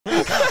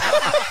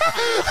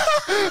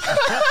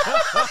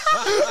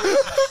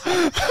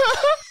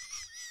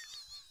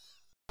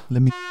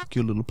Let me fuck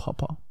your little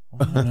papa.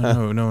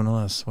 No one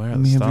else. I swear. Let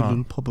me have your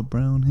little Papa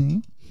Brown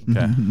here.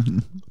 Okay.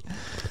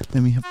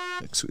 Let me have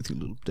sex with your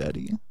little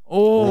daddy.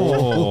 Oh.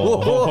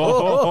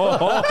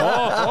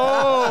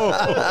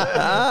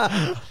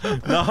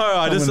 No,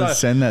 I I'm gonna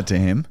send that to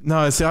him.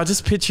 No, see, I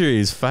just picture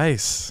his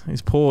face.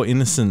 His poor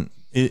innocent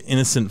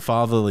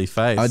fatherly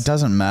face. It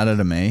doesn't matter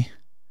to me.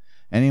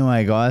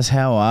 Anyway, guys,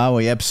 how are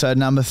we? Episode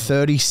number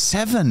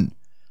 37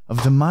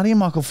 of the Marty and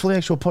Michael Fully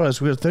Actual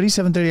Podcast. We've got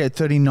 37, 38,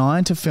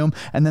 39 to film,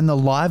 and then the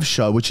live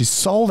show, which is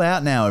sold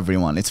out now,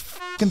 everyone. It's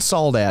fucking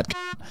sold out.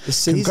 The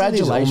season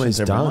Congratulations, is almost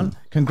everyone. done.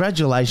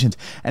 Congratulations.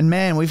 And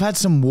man, we've had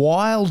some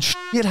wild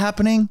shit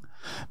happening.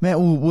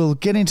 Man, we'll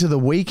get into the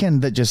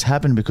weekend that just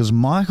happened because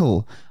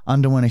Michael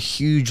underwent a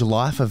huge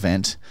life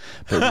event.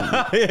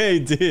 Yeah, he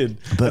did.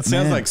 But it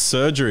sounds man, like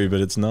surgery, but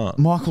it's not.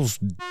 Michael's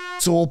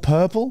it's all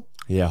purple.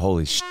 Yeah,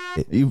 holy shit.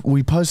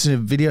 We posted a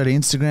video to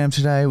Instagram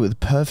today with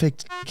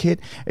perfect kit.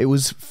 It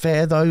was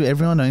fair though.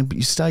 Everyone, don't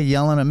you start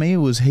yelling at me.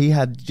 He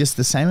had just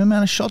the same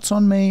amount of shots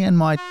on me and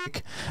my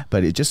dick,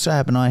 but it just so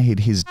happened I hit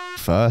his dick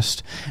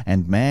first,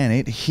 and man,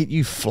 it hit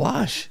you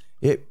flush.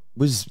 It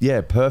was,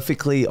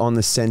 perfectly on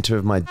the center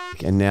of my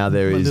dick, and now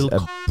there is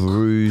a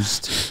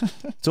bruised.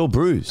 It's all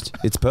bruised.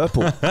 It's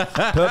purple.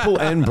 Purple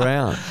and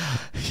brown.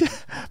 Yeah,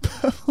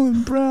 purple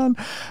and brown.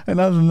 And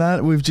other than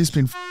that, we've just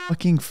been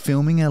fucking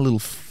filming our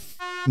little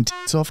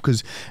tits off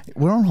because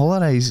we're on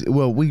holidays.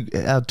 Well,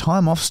 our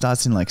time off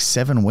starts in like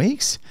 7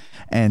 weeks,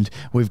 and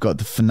we've got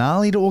the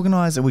finale to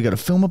organize, and we got to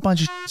film a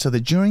bunch of shit so that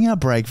during our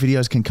break,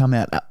 videos can come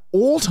out at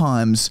all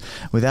times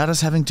without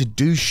us having to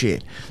do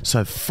shit.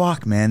 So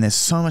fuck, man, there's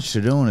so much to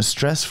do and it's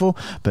stressful.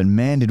 But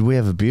man, did we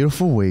have a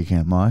beautiful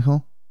weekend,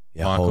 Michael?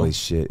 Yeah, holy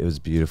shit, it was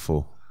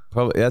beautiful.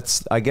 Probably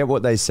I get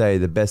what they say.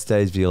 The best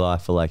days of your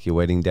life are like your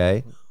wedding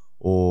day,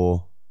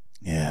 or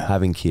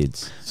having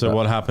kids. So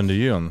what happened to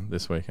you on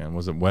this weekend?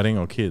 Was it wedding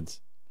or kids?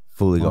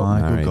 Fully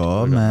got married.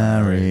 Got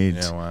married.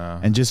 Yeah, wow.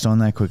 And just on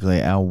that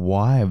quickly, our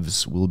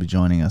wives will be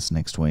joining us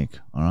next week.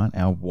 All right,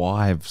 our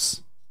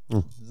wives.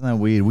 Isn't that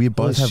weird? We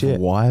both have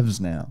wives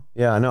now.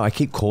 Yeah, I know. I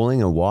keep calling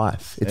her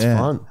wife. It's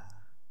fun.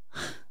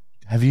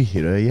 Have you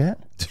hit her yet?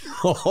 Just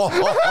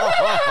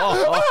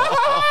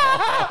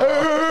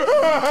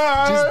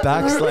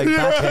backhands.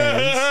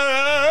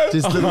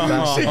 Just little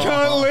backhands. She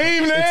can't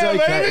leave now. It's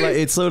okay. Like,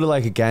 it's sort of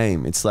like a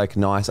game. It's like a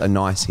nice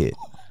hit.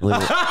 Yeah,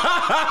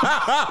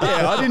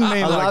 I didn't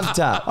mean love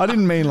tap. I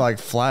didn't mean like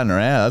flatten her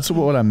out. That's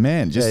what I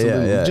meant.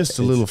 Just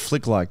a little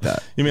flick like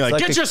that. You mean like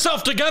like get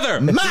yourself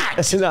together,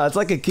 Matt? No, it's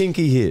like a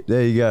kinky hit.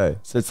 There you go.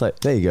 So it's like,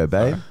 there you go,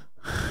 babe.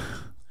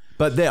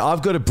 But there,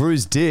 I've got a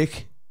bruised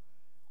dick.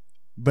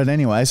 But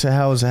anyway, so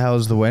how was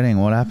the wedding?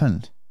 What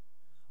happened?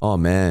 Oh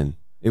man,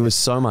 it was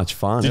so much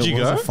fun. Did you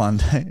go? It was a fun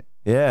day.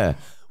 Yeah.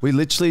 We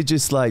literally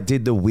just like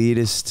did the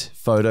weirdest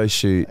photo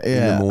shoot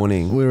in the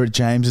morning. We were at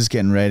James's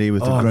getting ready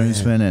with the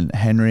groomsmen and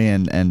Henry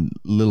and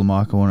little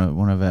Michael,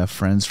 one of our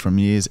friends from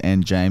years,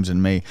 and James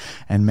and me.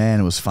 And man,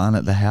 it was fun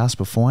at the house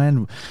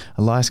beforehand.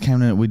 Elias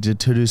came in, we did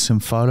to do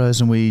some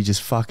photos, and we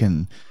just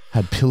fucking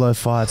had pillow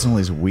fights and all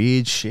this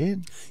weird shit.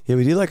 Yeah,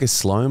 we did like a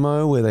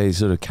slow-mo where they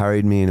sort of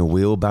carried me in a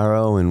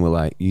wheelbarrow and were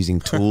like using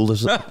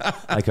tools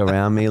like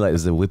around me. Like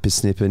there's a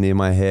whippersnipper near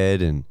my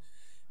head and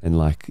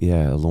like,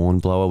 a lawn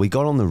blower. We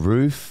got on the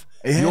roof.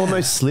 Yeah. You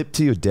almost slipped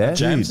to your death.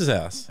 James's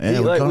house. Yeah,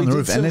 we got on the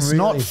roof. And it's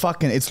not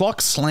fucking, it's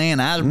like slaying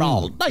as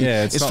roll.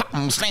 Yeah, it's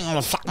fucking slaying on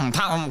the fucking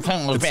time.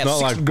 It's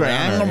not like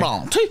grand and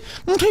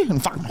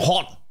fucking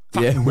hot.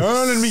 Fucking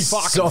burning me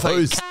fucking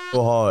face.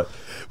 So hot.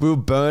 We were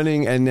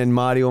burning, and then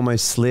Marty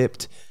almost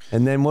slipped.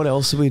 And then what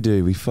else did we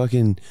do? We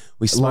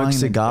smoked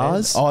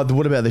cigars. Oh,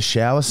 what about the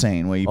shower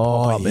scene where you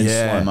pop up in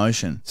slow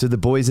motion? So the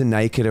boys are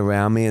naked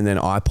around me, and then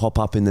I pop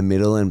up in the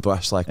middle and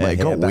brush like my hair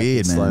got back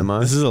weird, in slow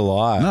mo. This is a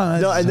lie.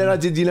 No, and then I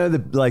did,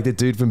 the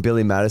dude from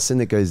Billy Madison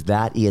that goes,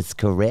 "That is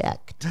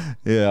correct."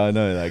 Yeah, I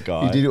know that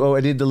guy. You did. Oh,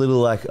 I did the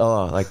little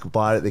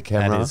bite at the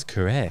camera. That is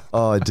correct.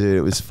 Oh, dude,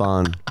 it was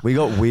fun. We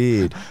got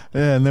weird.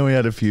 Yeah, and then we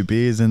had a few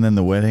beers, and then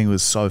the wedding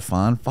was so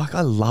fun. Fuck,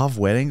 I love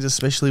weddings,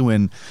 especially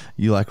when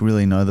you like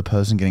really know the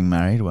person getting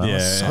married. Well,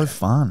 it's so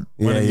fun.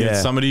 When you get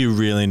somebody you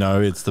really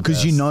know, it's the best.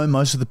 Because you know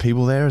most of the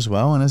people there as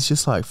well, and it's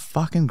just like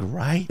fucking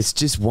great. It's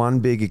just one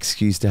big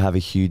excuse to have a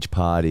huge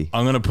party.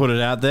 I'm going to put it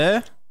out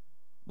there,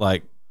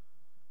 like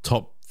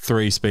top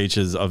 3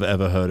 speeches I've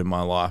ever heard in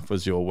my life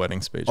was your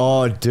wedding speech.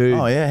 Oh, dude.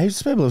 Oh, yeah.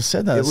 Heaps of people have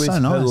said that. It's so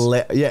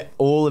nice. Yeah,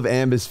 all of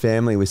Amber's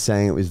family was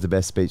saying it was the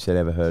best speech they'd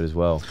ever heard as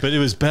well. But it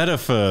was better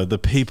for the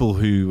people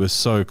who were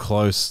so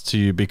close to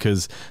you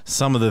because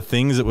some of the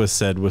things that were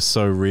said were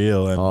so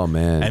real. And, oh,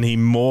 man. And he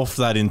morphed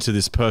that into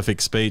this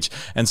perfect speech.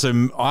 And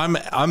so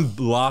I'm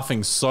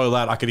laughing so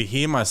loud. I could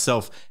hear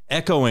myself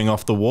echoing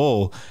off the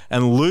wall,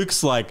 and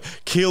Luke's like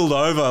keeled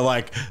over,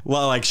 like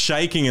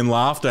shaking in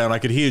laughter, and I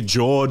could hear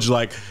George,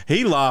 like,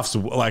 he laughs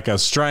like a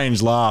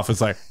strange laugh.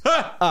 It's like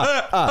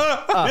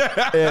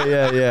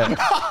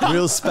yeah.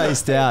 Real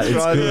spaced out. It's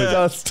good.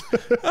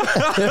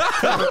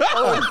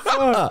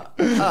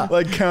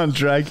 Like Count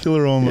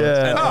Dracula almost.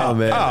 Yeah. Oh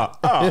man.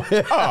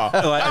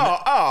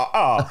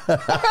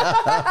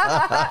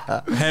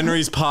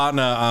 Henry's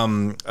partner,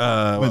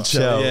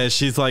 Michelle. yeah,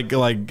 she's like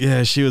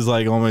she was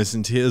like almost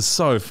in tears.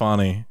 So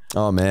funny.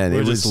 Oh man, We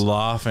it were was just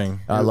laughing.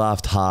 I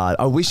laughed hard.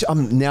 I wish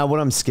now what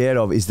I'm scared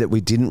of is that we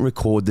didn't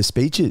record the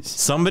speeches.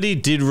 Somebody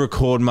did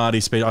record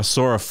Marty's speech. I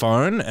saw a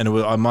phone, and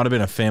I might have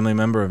been a family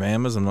member of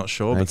Amber's. I'm not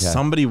sure, but Okay.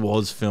 somebody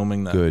was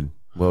filming that. Good.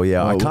 Well,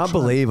 yeah, I we'll can't try.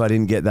 believe I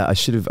didn't get that. I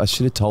should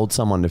have told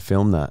someone to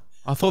film that.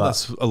 I thought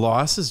that's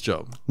Elias's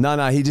job. No,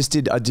 he just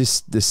did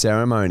the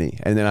ceremony,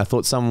 and then I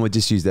thought someone would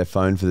just use their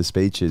phone for the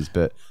speeches,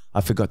 but I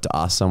forgot to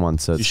ask someone.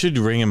 So You should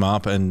ring him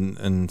up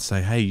and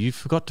say, hey, you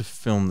forgot to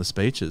film the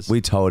speeches.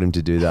 we told him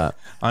to do that.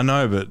 I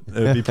know, but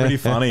it would be pretty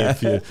funny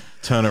if you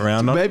turn it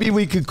around on Maybe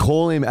we could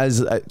call him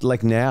as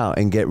like now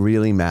and get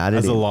really mad at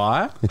as a him.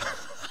 liar.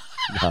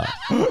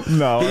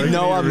 No, He'd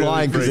know I'm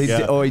lying because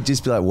he'd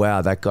just be like,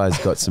 "Wow, that guy's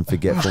got some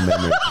forgetful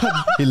memory."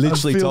 He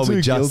literally feel told me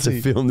too just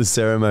guilty. to film the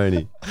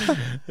ceremony.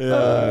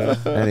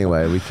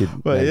 Anyway, we could.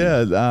 But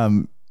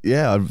maybe-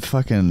 yeah, I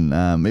fucking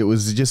it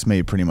was just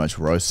me pretty much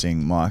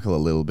roasting Michael a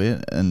little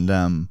bit, and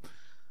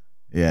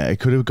yeah, it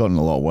could have gotten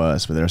a lot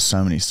worse. But there are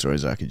so many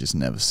stories I could just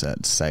never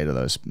say to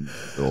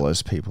all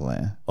those people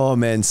there. Oh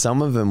man,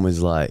 some of them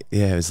was like,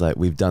 it was like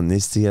we've done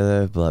this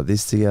together, blah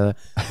this together.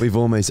 We've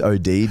almost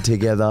OD'd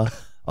together.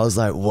 I was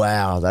like,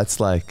 wow,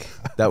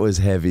 that was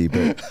heavy,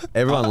 but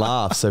everyone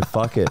laughed, so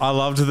fuck it. I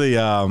loved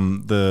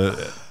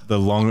the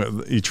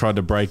long. You tried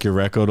to break your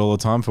record all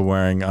the time for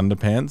wearing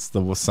underpants,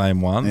 the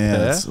same one. Yeah,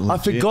 there. it's I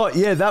legit. forgot.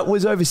 Yeah, that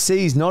was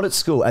overseas, not at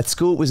school. At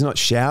school, it was not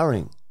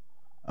showering.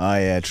 Oh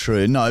yeah,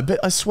 true. No, but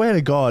I swear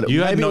to God,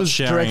 You had maybe it not was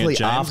showering directly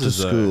at after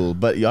James's, though. school.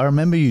 But I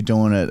remember you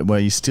doing it where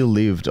you still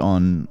lived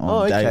on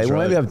Oh, okay. Dave's Well,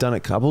 maybe Road. I've done it a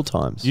couple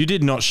times. You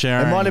did not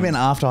share. It might have been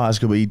after high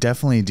school, but you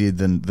definitely did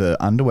the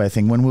underwear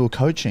thing when we were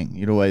coaching.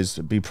 You'd always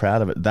be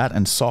proud of it. That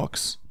and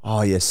socks.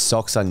 Oh yes,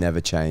 socks I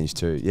never changed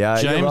too. Yeah,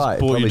 James you're right. It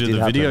bought you probably to did the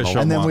happen video a shop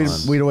long And then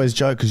time. we'd always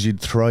joke because you'd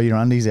throw your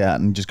undies out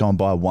and just go and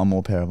buy one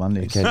more pair of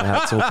undies. Okay,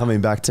 now it's all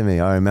coming back to me.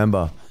 I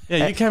remember.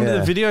 Yeah, you came to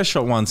the video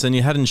shop once and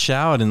you hadn't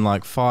showered in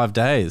like 5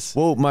 days.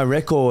 Well, my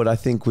record I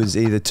think was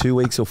either 2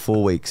 weeks or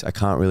 4 weeks. I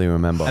can't really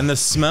remember. And the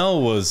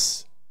smell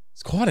it's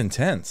quite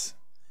intense.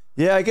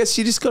 Yeah, I guess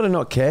you just got to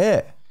not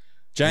care.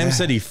 James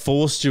said he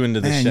forced you into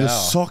the Man, shower. your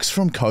socks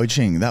from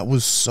coaching, that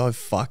was so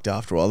fucked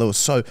after a while. They were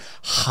so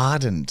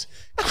hardened.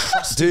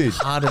 Dude,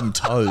 Hardened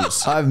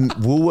toes. I have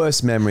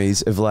Woolworths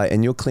memories of like,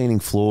 and you're cleaning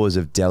floors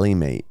of deli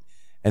meat,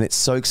 and it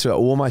soaks through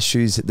all my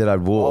shoes that I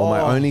wore, or my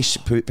only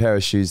pair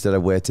of shoes that I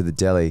wear to the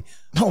deli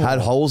had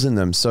holes in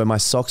them. So my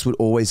socks would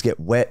always get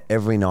wet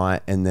every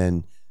night and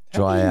then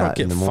dry How do you out not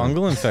get in the morning.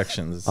 fungal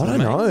infections? It's I don't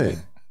know.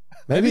 amazing.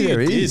 Maybe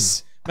there you is.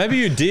 did. Maybe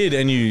you did,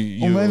 and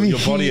Or maybe your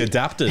body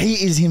adapted. He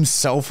is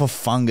himself a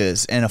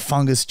fungus, and a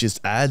fungus just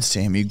adds to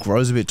him. He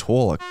grows a bit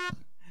taller.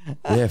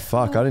 Yeah,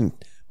 fuck. I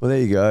didn't. Well, there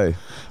you go.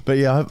 But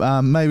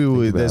yeah, maybe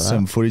there's that.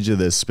 some footage of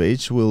this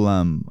speech. We'll,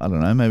 I don't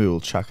know, maybe we'll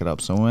chuck it up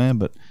somewhere.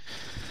 But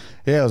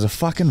yeah, it was a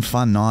fucking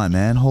fun night,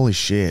 man. Holy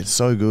shit,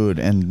 so good.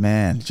 And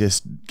man,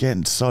 just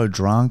getting so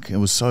drunk. It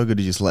was so good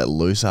to just let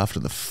loose after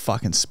the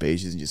fucking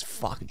speeches and just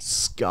fucking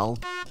skull.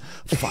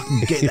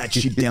 Fucking get that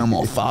shit down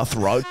my far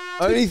throat.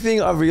 Only thing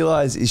I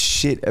realize is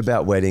shit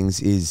about weddings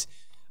is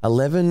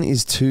 11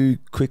 is too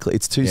quickly.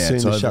 It's too soon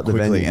it's to over shut the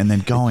quickly, venue. and then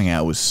going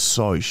out was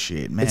so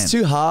shit, man. It's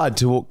too hard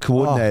to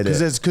coordinate it.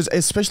 Because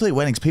especially at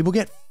weddings, people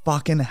get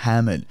fucking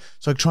hammered.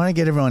 So trying to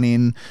get everyone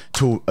in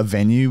to a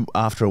venue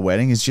after a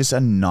wedding is just a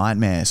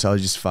nightmare. So I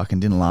just fucking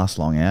didn't last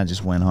long out.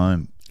 Just went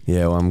home.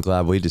 Yeah, well, I'm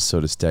glad we just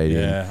sort of stayed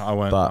in. yeah, I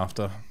went But-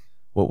 after.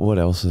 What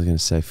else was I going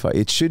to say?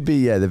 It should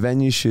be, the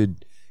venue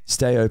should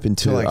stay open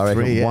till Like I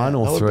reckon 3, 1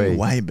 or that would 3. be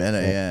way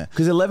better, yeah.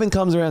 Because 11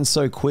 comes around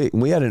so quick,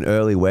 and we had an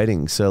early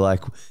wedding, so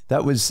like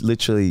that was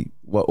literally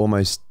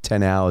almost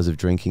 10 hours of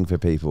drinking for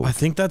people. I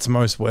think that's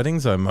most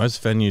weddings though.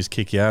 Most venues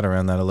kick you out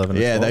around that 11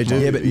 Yeah, or 12 they do.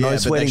 mark. yeah, but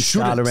most they weddings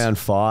start shouldn't. around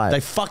 5. They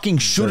fucking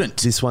shouldn't.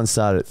 This one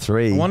started at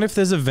 3. I wonder if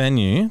there's a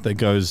venue that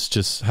goes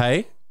just,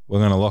 hey, we're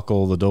going to lock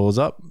all the doors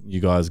up. You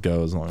guys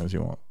go as long as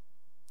you want.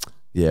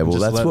 Yeah, well,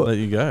 Just that's what. let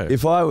you go.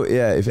 If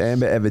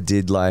Amber ever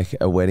did like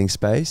a wedding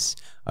space,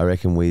 I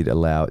reckon we'd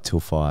allow it till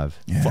 5.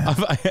 5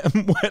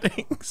 a.m.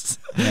 weddings.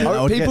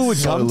 People would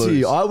come to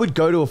you. I would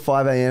go to a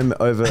 5 a.m.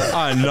 over.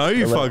 I know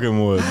you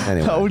fucking would.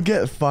 Anyway, I would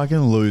get fucking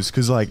loose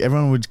because like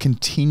everyone would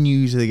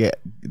continue to get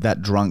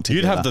that drunk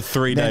together. You'd have the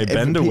 3-day Then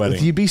bender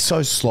wedding. You'd be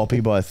so sloppy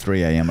by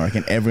 3 a.m. I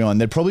reckon everyone,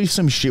 there'd probably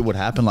some shit would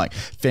happen. Like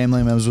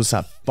family members would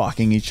start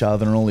fucking each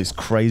other and all this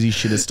crazy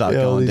shit would start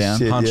all going this down.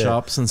 shit, Punch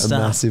ups and a stuff.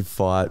 massive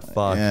fight.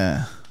 Fuck.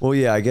 Yeah. Well,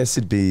 yeah, I guess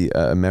it'd be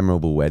a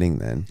memorable wedding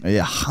then.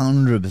 Yeah,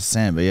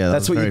 100%. But yeah,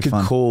 That's was what very you could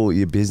fun. call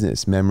your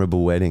business,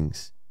 memorable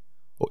weddings.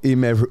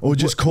 Or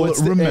just call it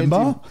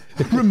remember.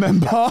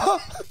 Remember?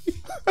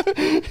 We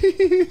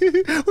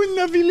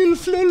love you, little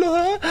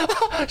Flola.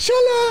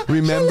 Shala.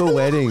 Remember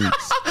weddings.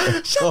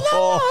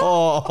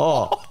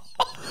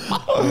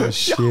 Oh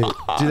shit!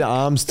 Do the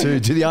arms too.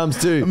 Do the arms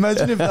too.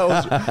 Imagine if that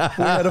was, we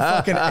had a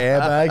fucking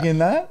airbag in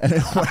that and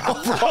it went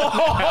off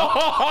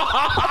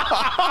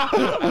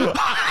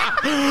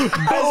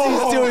As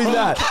he's doing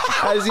that,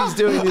 as he's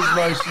doing his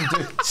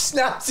motion,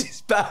 snaps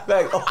his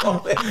backpack.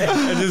 Oh man!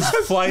 And just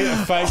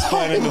face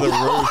plant into the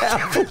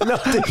roof.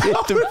 Not to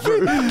hit the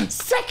roof.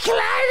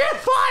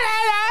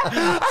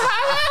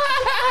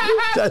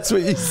 That's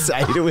what you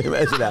say to him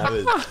as it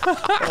happens.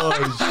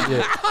 Oh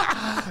shit!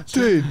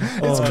 Dude,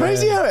 it's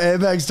crazy how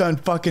airbags don't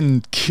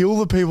fucking kill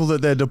the people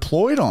that they're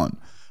deployed on.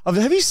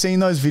 Have you seen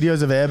those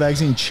videos of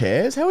airbags in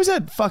chairs? How is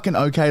that fucking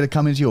okay to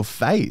come into your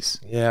face?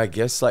 Yeah, I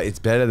guess like it's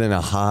better than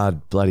a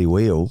hard bloody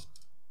wheel.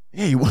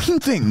 Yeah, you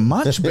wouldn't think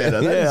much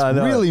better. That's I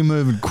know. really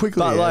moving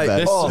quickly. But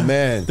like, oh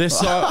man, They're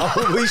so...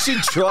 we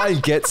should try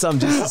and get some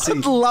just to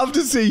I'd see. love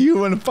to see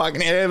you in a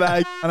fucking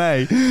airbag.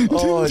 Hey.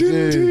 Oh,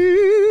 dude.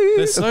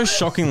 They're so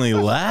shockingly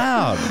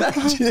loud.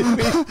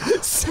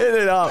 Set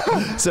it up.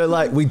 So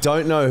like we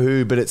don't know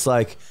who, but it's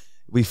like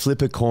we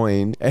flip a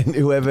coin and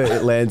whoever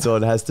it lands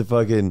on has to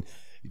fucking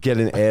get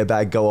an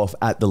airbag go off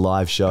at the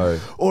live show.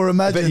 Or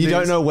imagine But you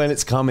don't know when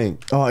it's coming.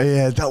 Oh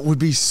yeah, that would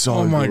be so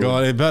Oh my good.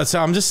 God. But so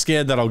I'm just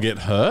scared that I'll get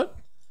hurt.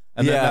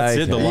 And then that's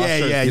it. The okay. last Yeah,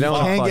 show- yeah, you don't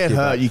wanna can fuck get your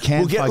hurt. back. You can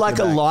We'll get fuck like a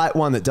your back. light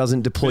one that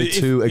doesn't deploy If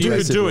too aggressively.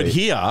 you could do it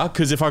here,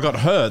 because if I got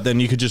hurt, then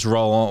you could just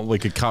roll on. We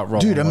could cut roll.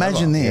 Dude, on,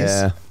 imagine whatever.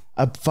 this. Yeah.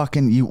 A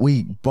fucking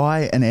we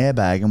buy an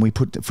airbag and we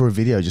put for a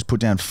video just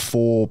put down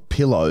 4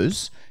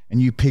 pillows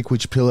and you pick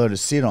which pillow to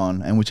sit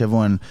on and whichever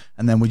one,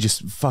 and then we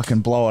just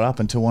fucking blow it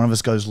up until one of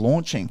us goes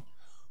launching.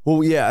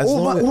 Well, yeah. As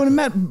long as,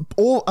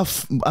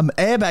 An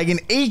airbag in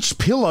each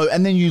pillow,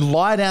 and then you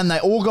lie down. They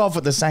all go off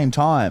at the same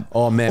time.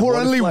 Oh, man, Or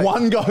what if, only like-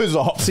 one goes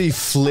off. so you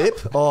flip.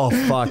 Oh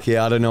fuck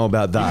yeah! I don't know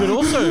about that. You could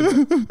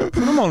also put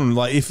them on,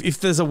 like, if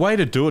there's a way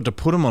to do it, to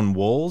put them on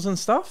walls and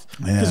stuff.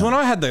 Because when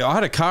I had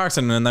a car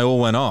accident and they all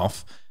went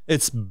off,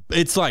 it's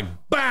like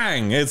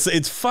bang.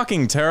 It's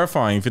fucking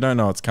terrifying if you don't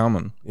know it's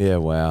coming, Yeah.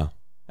 Wow.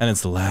 and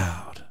it's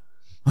loud.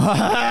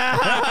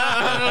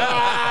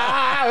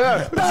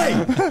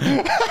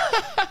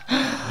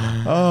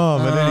 Oh,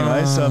 but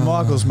anyway, so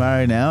Michael's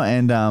married now,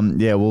 and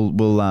yeah,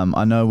 we'll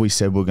I know we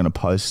said we're going to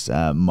post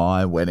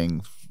my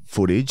wedding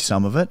footage,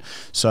 some of it.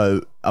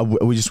 So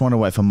we just want to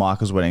wait for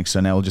Michael's wedding. So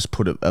now we'll just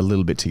put it a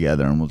little bit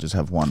together, and we'll just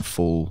have one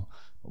full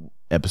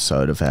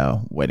episode of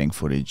our wedding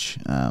footage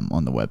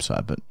on the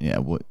website. But yeah,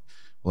 we'll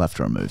have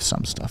to remove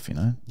some stuff, you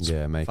know.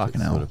 Yeah, make it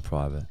fucking sort hell. of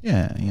private.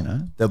 Yeah, you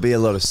know. There'll be a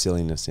lot of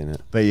silliness in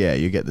it. But yeah,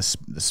 you get the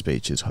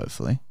speeches,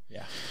 hopefully.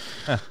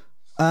 Yeah.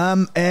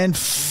 And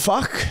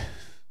fuck,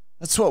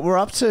 that's what we're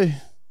up to.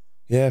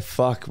 Yeah,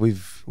 fuck.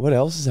 What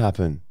else has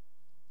happened?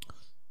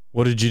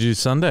 What did you do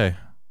Sunday?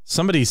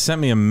 Somebody sent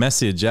me a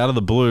message out of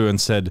the blue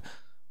and said,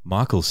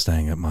 "Michael's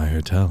staying at my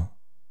hotel.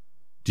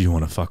 Do you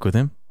want to fuck with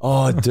him?"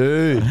 Oh,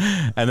 dude.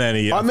 And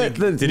then I met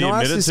the did he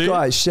admit it nicest to you?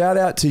 guy. Shout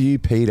out to you,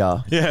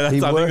 Peter. Yeah, I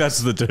think that's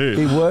the dude.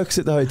 He works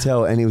at the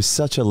hotel and he was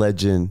such a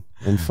legend.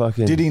 And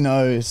fucking Did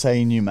he say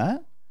he knew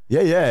Matt?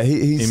 Yeah.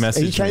 He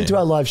messaged came me. to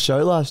our live show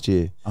last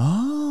year.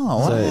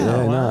 Oh, So, wow.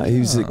 yeah, no, he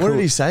was a What cool- did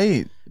he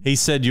say? He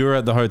said you were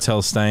at the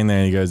hotel staying there,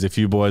 and he goes, "If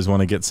you boys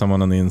want to get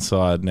someone on the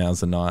inside,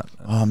 now's the night."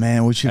 Oh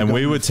man, we should. And have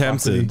we gotten were the fuck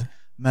with tempted. him.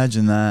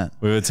 Imagine that.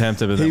 We were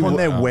tempted, but He then on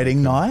their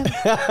wedding night.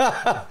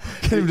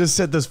 Get him to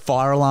set this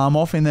fire alarm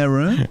off in their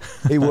room.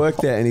 He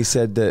worked there and he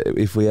said that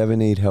if we ever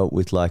need help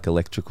with like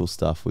electrical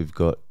stuff, we've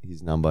got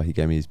his number. He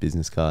gave me his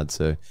business card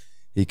so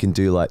he can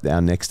do like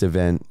our next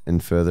event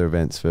and further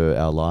events for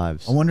our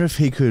lives. I wonder if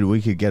we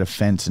could get a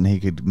fence and he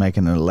could make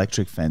an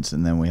electric fence,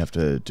 and then we have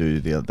to do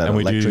that And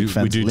we electric do-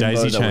 fence. we do limbo daisy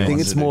that we chains. I think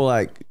wanted it's to do. more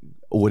like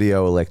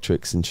audio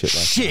electrics and shit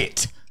like shit.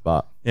 that.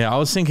 But Yeah, I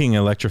was thinking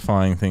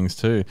electrifying things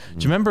too. Do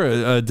you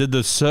remember? Did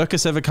the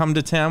circus ever come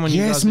to town when you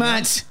Yes, guys?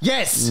 Matt.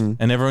 Yes.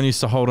 And everyone used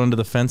to hold onto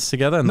the fence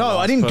together. And the No, I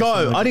last didn't person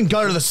go. would- I didn't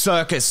go to the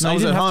circus. No, I you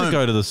was didn't at have home. to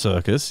go to the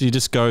circus. You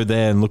just go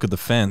there and look at the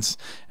fence,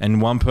 and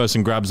one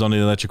person grabs onto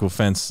the electrical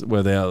fence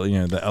where the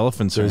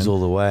elephants are Goes in, all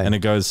the way. and it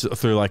goes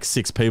through like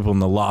 6 people,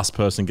 and the last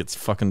person gets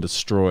fucking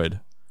destroyed.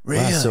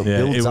 Really? wow, so it Yeah,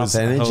 builds it up was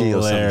energy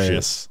or some shit.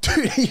 hilarious.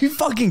 Dude, are you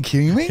fucking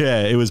kidding me?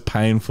 Yeah, it was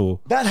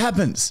painful. That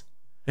happens.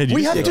 Yeah,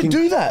 We have to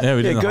do that. Yeah,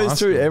 we did Yeah, in it the goes high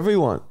through school.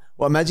 everyone.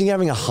 Well, imagine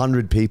having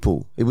 100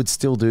 people. It would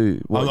still do.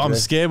 I'm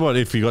scared what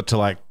if you got to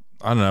like,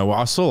 I don't know. Well,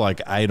 I saw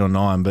like 8 or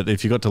 9, but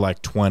if you got to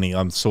like 20,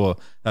 I'm sure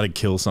that'd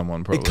kill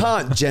someone. Probably. It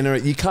can't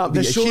generate. You can't be.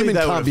 A Surely human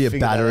they can't would've be a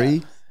figured that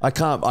battery. I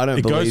can't. I don't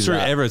It believe goes through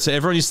that. everyone. So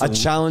everyone used to. I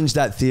challenge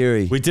that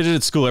theory. We did it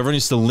at school. Everyone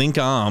used to link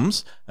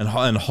arms and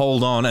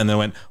hold on, and then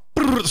went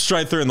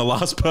straight through, and the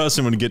last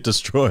person would get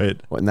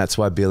destroyed. And that's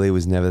why Billy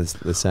was never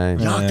the same.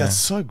 Yuck, Yeah. that's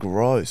so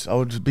gross. I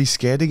would be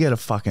scared to get a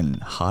fucking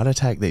heart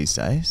attack these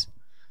days.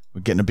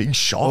 We're getting a big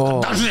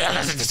shock.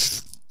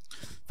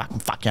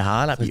 fuck your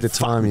heart up. Like you the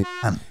time you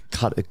cunt.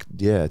 cut it.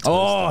 Yeah.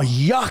 Oh,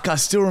 yuck. I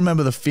still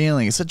remember the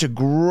feeling. It's such a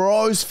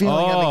gross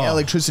feeling having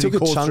electricity took a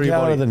course chunk through your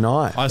out body. of the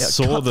knife. I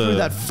saw cut through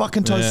that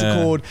fucking toaster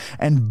cord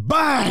and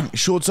bang,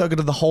 short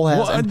circuited the whole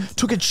house and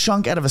took a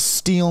chunk out of a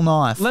steel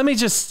knife. Let me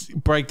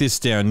just break this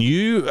down.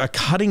 You are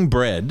cutting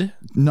bread.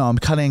 No, I'm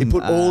cutting. He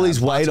put all his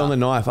weight butter. on the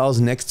knife. I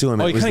was next to him.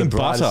 Oh, It you're was the cutting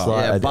brightest butter.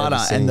 light Yeah, I'd butter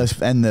ever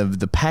seen. and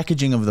the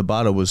packaging of the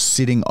butter was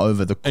sitting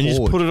over the cord. And you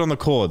just put it on the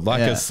cord like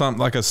Yeah.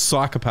 like a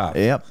psychopath.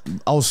 Yep.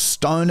 I was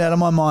stoned out of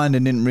my mind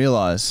and didn't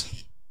realize.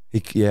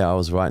 Yeah, I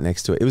was right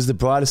next to it. It was the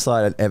brightest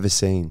light I'd ever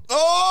seen.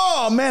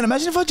 Oh, man.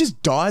 Imagine if I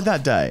just died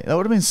that day. That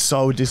would have been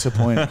so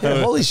disappointing.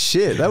 Holy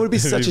shit. That would be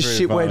such a pretty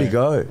shit way to funny.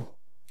 go.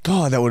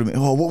 God, that would have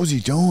been. Oh, what was he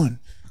doing?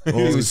 He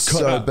was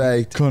so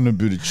baked. Kind of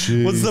bit of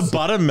cheese. Was the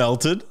butter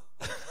melted?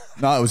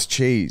 No, it was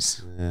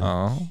cheese.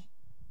 Oh,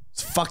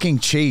 It's fucking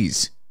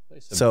cheese.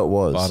 So it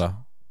was. butter.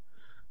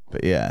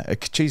 But yeah,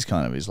 cheese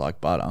kind of is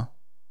like butter.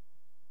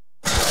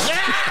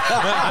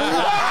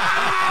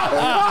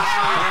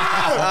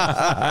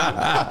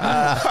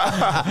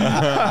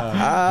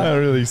 That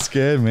really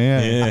scared me.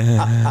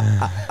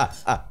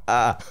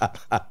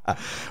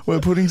 We're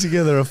putting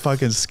together a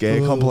fucking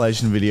scare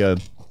compilation video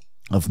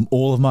of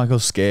all of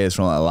Michael's scares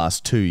from like the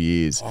last 2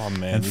 years. Oh,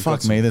 man, And you've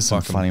fuck got me, some there's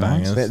some fucking funny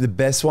bangers. ones. The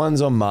best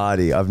one's on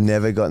Marty. I've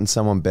never gotten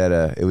someone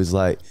better. It was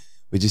like,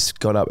 we just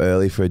got up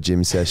early for a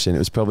gym session. It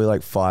was probably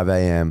like 5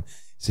 a.m.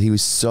 So he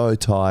was so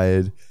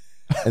tired.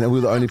 And we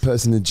were the only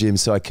person in the gym.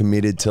 So I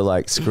committed to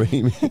like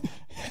screaming.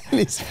 And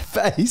his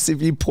face,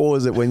 if you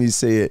pause it when you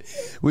see it,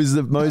 was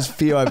the most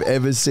fear I've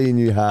ever seen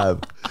you have.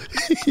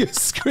 Your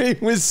scream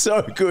was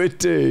so good,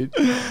 dude.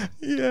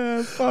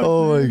 Yeah, fuck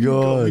Oh me, my you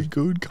got me God.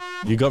 good.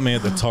 You got me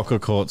at the Tocker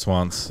Courts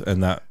once,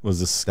 and that was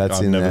That's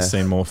I've in never there.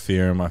 seen more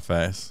fear in my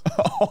face.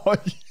 Oh,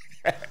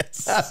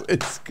 yes. That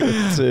was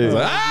good too.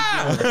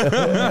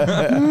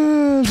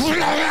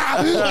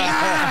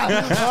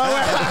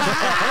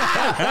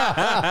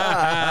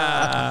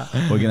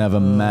 We're going to have a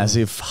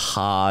massive,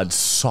 hard,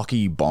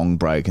 socky bong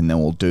break, and then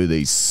we'll do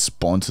these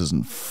sponsors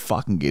and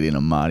fucking get in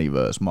a Marty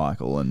verse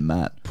Michael and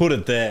Matt Put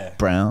it there.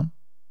 Brown.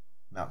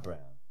 Not brown.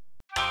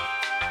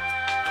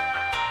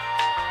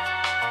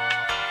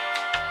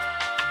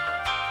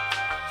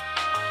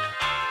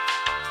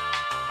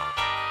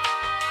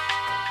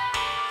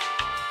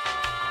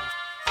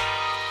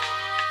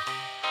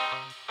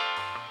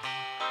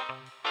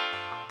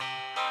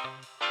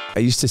 I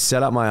used to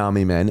set up my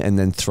army men and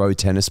then throw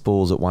tennis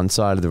balls at one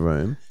side of the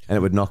room, and it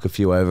would knock a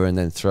few over, and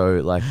then throw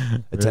like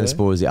a tennis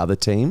ball as the other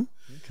team.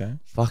 Okay.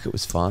 Fuck, it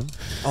was fun.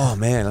 Oh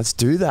man, let's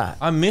do that.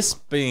 I miss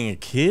being a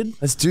kid.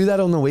 Let's do that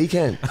on the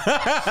weekend.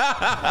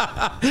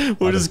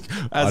 We'll just,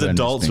 as don't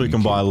adults, we think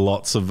can you buy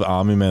lots of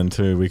army men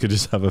too. We could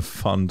just have a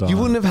fun time. You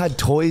wouldn't have had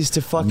toys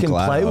to fucking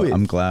play with.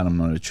 I'm glad I'm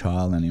not a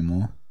child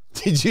anymore.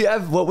 Did you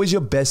have? What was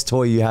your best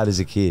toy you had as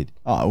a kid?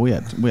 Oh, we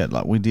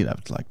did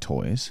have like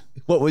toys.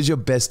 What was your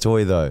best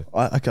toy though?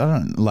 I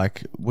don't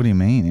like. What do you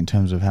mean in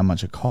terms of how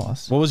much it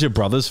costs? What was your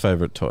brother's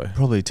favorite toy?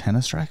 Probably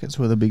tennis rackets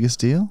were the biggest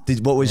deal.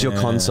 What was your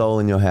console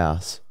in your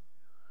house?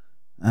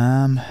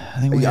 I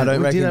think we I don't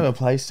did reckon- have a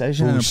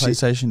PlayStation and a Bullshit.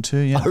 PlayStation 2.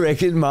 Yeah. I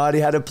reckon Marty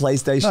had a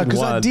PlayStation 1. No,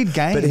 'cause I did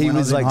game but he when I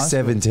was was in like high school.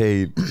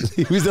 17.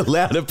 He was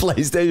allowed a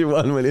PlayStation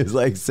 1 when he was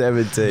like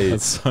 17.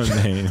 That's so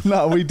mean.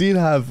 No, we did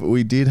have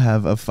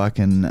a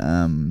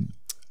fucking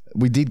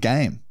we did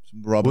game.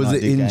 Rob and Was I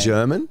it did in game.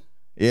 German?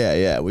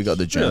 Yeah, we got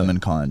the German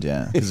kind,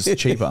 yeah, because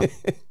it's cheaper.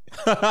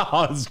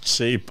 Oh, it's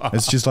cheap.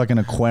 It's just like an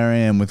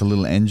aquarium with a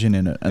little engine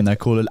in it, and they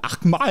call it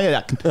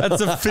Achmayak.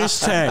 That's a fish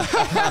tank. You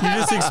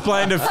just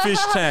explained a fish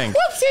tank.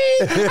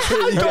 I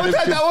thought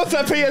that was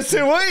a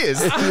PS2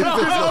 is. Because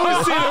I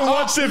was sitting and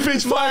watched the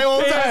fish play all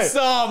day.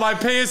 Oh, my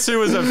PS2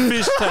 was a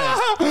fish tank.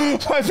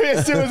 My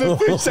PS2 was a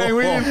fish tank.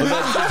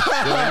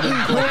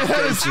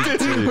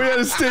 We had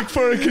a stick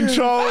for a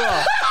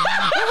controller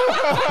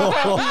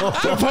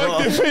to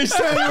poke the fish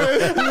tank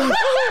with.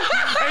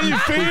 And you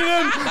feed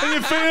them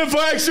for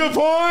extra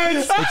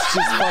points. It's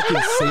just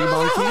fucking sea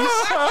monkeys.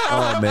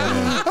 Oh,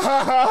 man.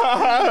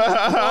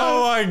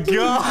 Oh, my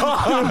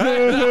God.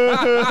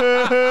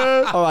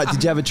 All right,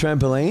 did you have a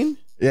trampoline?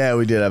 Yeah,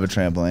 we did have a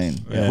trampoline.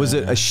 Yeah. Was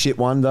it a shit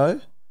one,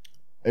 though?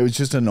 It was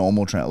just a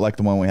normal trampoline, like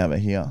the one we have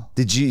here.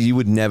 Did you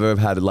would never have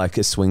had like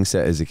a swing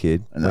set as a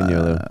kid when you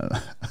were little?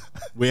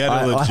 We had a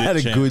I legit had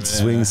a good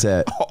swing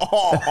set.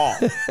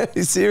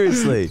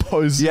 Seriously.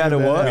 You had a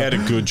what? We had a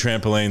good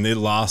trampoline. It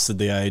lasted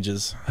the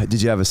ages.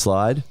 Did you have a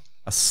slide?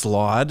 A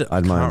slide? I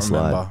had mine Can't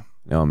slide. remember.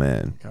 Oh,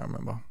 man. Can't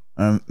remember.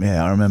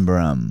 Yeah, I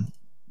remember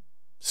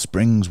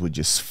springs would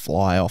just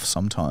fly off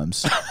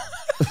sometimes.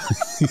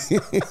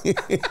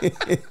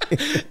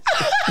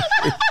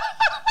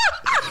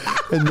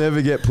 And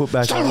never get put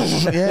back on.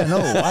 Yeah, no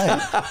way.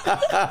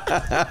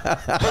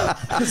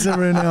 Because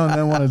every now and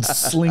then one would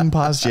sling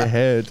past your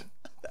head.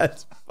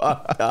 That's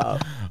fucked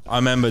up. I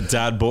remember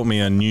Dad bought me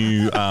a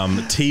new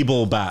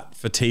T-ball bat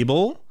for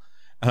T-ball.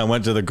 and I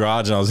went to the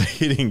garage and I was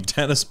hitting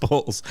tennis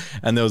balls,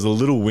 and there was a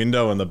little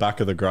window in the back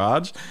of the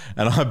garage,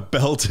 and I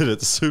belted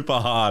it super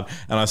hard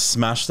and I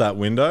smashed that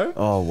window.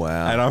 Oh,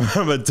 wow. And I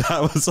remember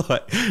Dad was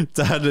like,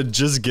 Dad had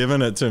just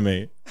given it to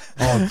me.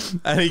 Oh.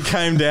 And he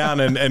came down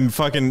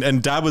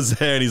and Dad was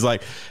there, and he's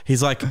like,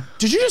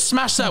 did you just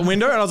smash that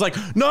window? And I was like,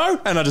 no.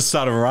 And I just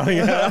started running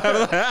out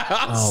of the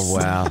house. Oh,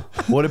 wow.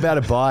 What about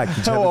a bike?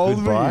 Did you have a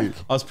good bike?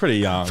 I was pretty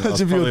young.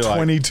 Imagine if you were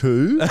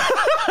 22.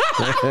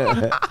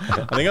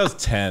 I think I was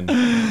 10.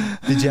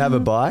 Did you have a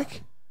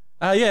bike?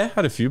 Yeah, I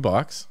had a few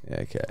bikes.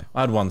 Yeah, okay.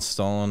 I had one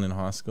stolen in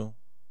high school.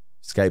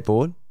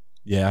 Skateboard?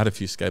 Yeah, I had a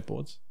few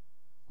skateboards.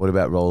 What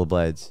about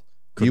rollerblades?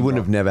 You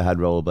wouldn't have never had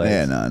rollerblades.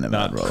 Yeah, no, never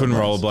had rollerblades. Couldn't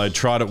rollerblade.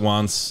 Tried it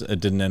once. It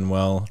didn't end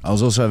well. I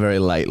was also a very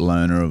late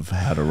learner of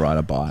how to ride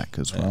a bike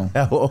as well.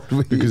 How old were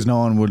you? Because no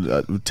one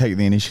would take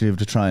the initiative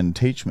to try and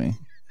teach me.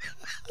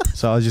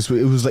 So it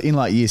was in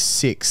like year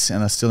 6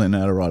 and I still didn't know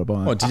how to ride a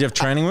bike. What, did you have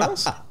training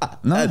wheels?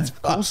 No,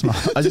 of course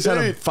not. I just had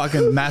a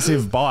fucking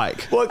massive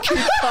bike. What kid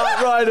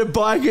can't ride a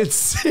bike at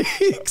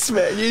 6,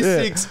 man? You're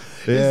 6.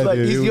 Yeah, Like,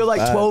 dude, you're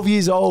like 12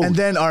 years old. And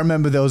then I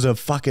remember there was a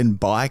fucking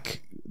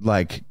bike,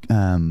 like they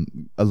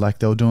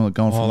were doing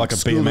going from like a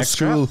school to BMX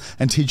school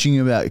and teaching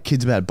you about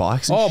kids about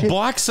bikes. And shit.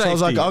 Bike safety. So I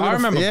was like, I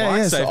remember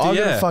bike So safety. I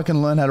got to fucking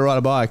learn how to ride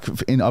a bike.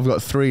 I've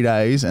got 3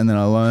 days, and then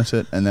I learnt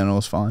it, and then it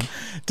was fine.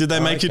 Did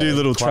they make you do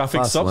little Quite traffic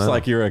fast stops learner.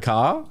 like you're a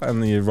car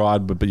and you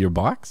ride but your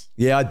bikes?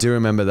 Yeah, I do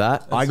remember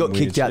that. I got some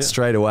kicked weird out shit.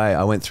 straight away.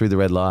 I went through the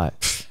red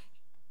light.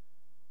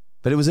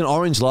 But it was an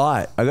orange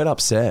light. I got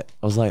upset.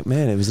 I was like,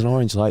 man, it was an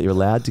orange light. You're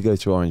allowed to go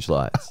through orange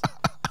lights.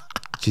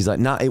 She's like,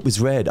 nah, it was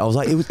red. I was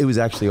like, it was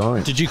actually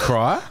orange. Did you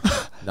cry?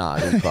 Nah, I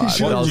didn't cry. What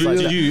But I was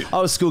did you- I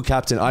was school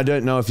captain. I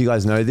don't know if you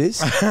guys know this,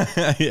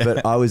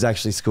 but I was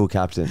actually school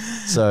captain.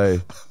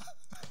 So,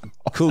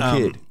 cool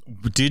kid.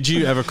 Did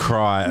you ever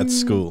cry at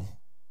school?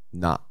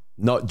 Nah,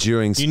 not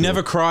during school. You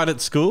never cried at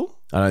school?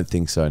 I don't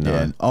think so, no.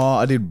 Yeah. Oh,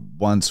 I did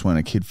once when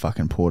a kid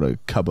fucking poured a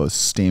cup of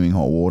steaming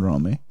hot water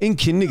on me. In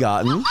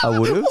kindergarten, I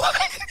would have.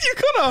 You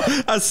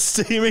got a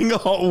steaming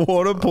hot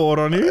water poured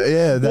on you?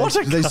 Yeah, they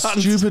cunt.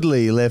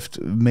 stupidly left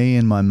me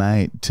and my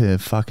mate to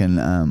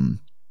fucking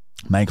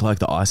make like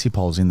the icy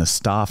poles in the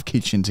staff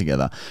kitchen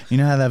together. You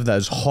know how they have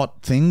those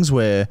hot things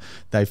where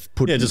they've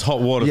put just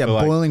hot water. For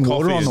like boiling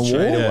water coffee on the and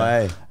wall. straight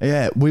Away.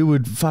 Yeah, we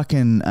would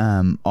fucking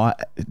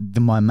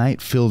my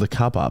mate filled a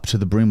cup up to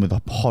the brim with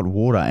hot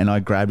water, and I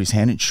grabbed his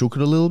hand and shook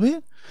it a little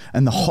bit,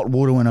 and the hot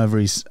water went over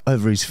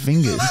his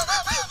fingers.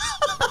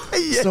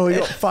 So he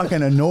got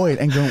fucking annoyed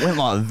and went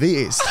like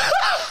this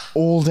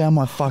all down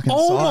my fucking side.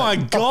 Oh my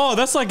God,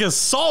 that's like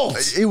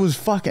assault. It was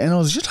fucking, and I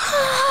was just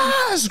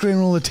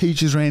screaming. All the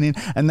teachers ran in,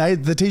 and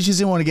the teachers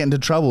didn't want to get into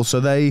trouble, so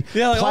they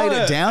played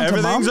it down to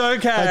mum. Everything's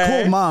okay. They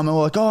called mum and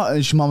were like, "Oh,"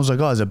 and mum was like,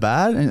 "Oh, is it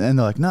bad?" And they're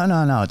like,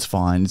 "No, it's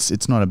fine.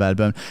 It's not a bad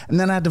burn." And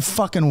then I had to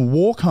fucking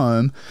walk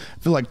home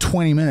for like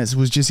 20 minutes. It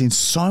was just in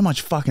so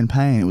much fucking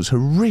pain. It was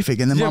horrific.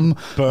 And then mum,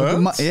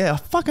 burns? yeah,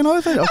 fucking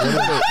over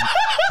it.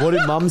 What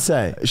did mum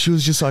say? She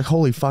was just like,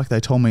 "Holy fuck!"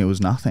 They told me it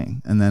was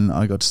nothing, and then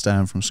I got to stay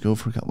home from school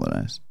for a couple of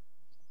days.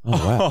 Oh,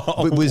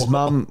 wow.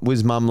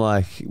 Was mum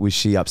like, was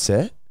she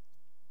upset?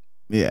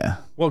 Yeah,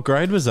 What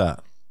grade was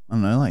that? I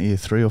don't know, like year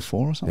 3 or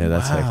 4 or something. Yeah,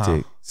 that's Wow.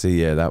 hectic. So,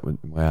 yeah, that would,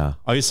 wow.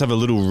 I used to have a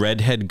little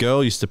redhead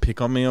girl used to pick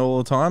on me all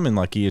the time in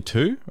like year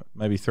 2,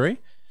 maybe 3.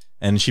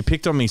 And she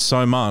picked on me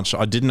so much,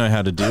 I didn't know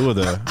how to deal with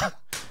her.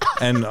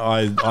 And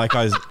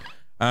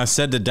I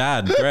said to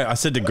Dad, I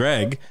said to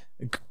Greg,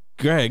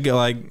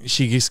 like,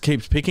 she just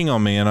keeps picking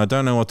on me and I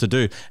don't know what to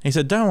do. And he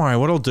said, don't worry,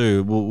 what I'll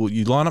do,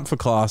 you line up for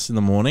class in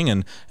the morning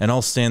and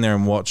I'll stand there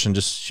and watch and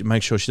just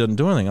make sure she doesn't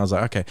do anything. I was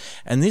like, okay.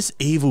 And this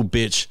evil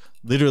bitch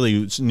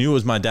literally knew it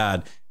was my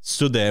dad,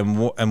 stood there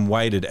and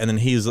waited. And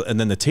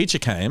then the teacher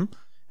came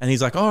and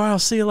he's like, all right, I'll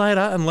see you later,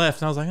 and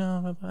left. And I was like,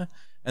 oh, bye-bye.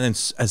 And then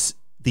as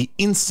the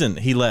instant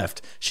he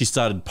left, she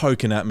started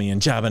poking at me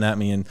and jabbing at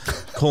me and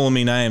calling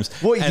me names.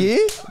 What year?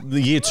 The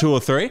year 2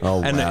 or 3.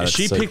 Oh, and wow,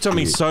 she that's so picked on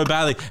me cute. so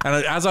badly.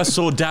 And as I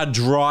saw Dad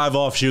drive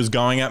off, she was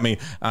going at me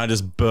and I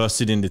just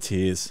bursted into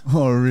tears.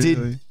 Oh,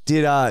 really?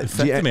 Did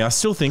Affected me. I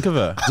still think of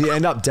her. do you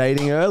end up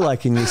dating her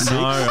like in your 6?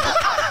 No.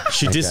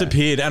 She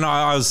disappeared, and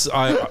I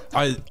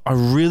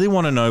really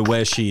want to know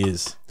where she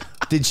is.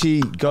 Did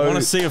she go? I want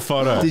to see a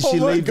photo. Did she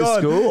leave the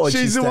school? Or did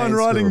she She's the stay one in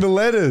writing the school?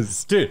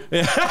 letters. Dude,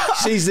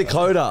 She's the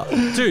coder.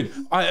 dude,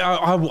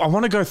 I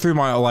want to go through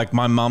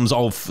my mum's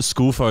old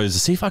school photos to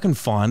see if I can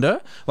find her.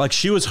 Like,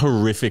 she was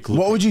horrific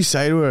looking. What would you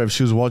say to her if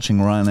she was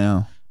watching right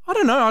now? I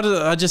don't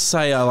know. I just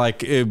say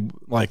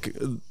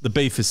the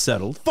beef is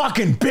settled.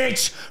 Fucking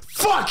bitch!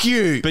 Fuck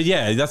you! But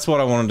yeah, that's what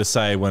I wanted to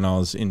say when I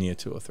was in year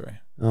 2 or 3.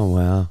 Oh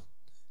wow.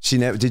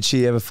 Did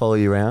she ever follow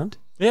you around?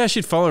 Yeah,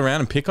 she'd follow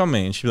around and pick on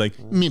me, and she'd be like,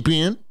 me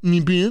bien.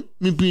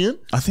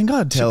 I think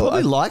I'd tell.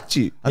 Probably liked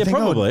you. I think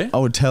probably. I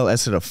would tell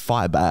Esther to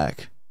fight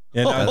back.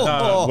 Yeah,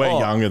 no, we're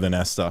younger than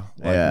Esther.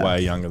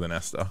 Way younger than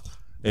Esther.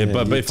 Yeah,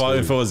 but if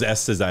it was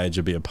Esther's age,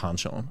 it'd be a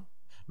punch on.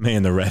 Me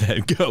and the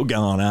redhead girl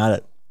going at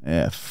it.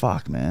 Yeah,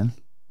 fuck, man.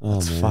 Oh,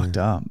 That's man. fucked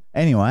up.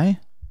 Anyway,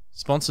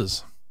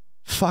 Sponsors.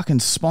 fucking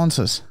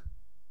sponsors.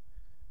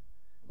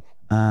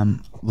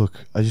 Look,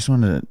 I just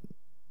wanted to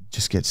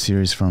just get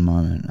serious for a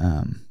moment.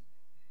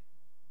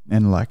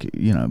 And like,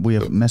 you know, we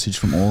have a message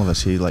from all of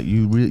us here. Like,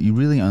 you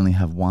really only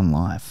have one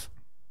life.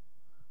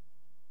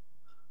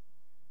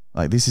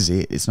 Like, this is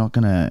it. It's not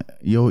gonna.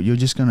 You're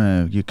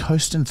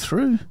coasting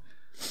through,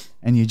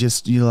 and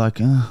you're like,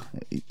 oh,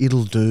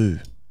 it'll do,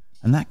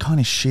 and that kind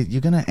of shit.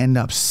 You're gonna end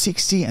up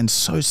 60 and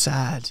so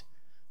sad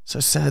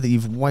that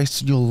you've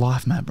wasted your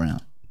life, Matt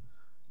Brown.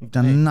 You've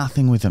done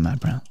nothing with it, Matt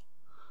Brown.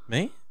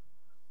 Me?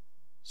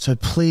 So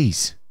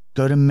please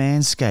go to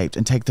Manscaped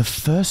and take the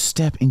first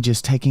step in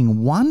just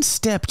taking one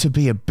step to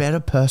be a better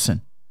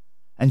person,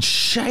 and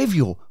shave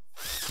your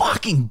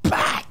fucking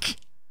back.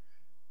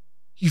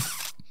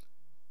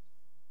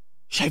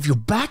 Shave your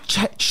back,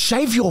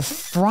 shave your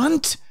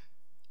front,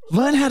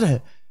 learn how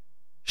to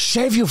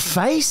shave your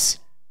face.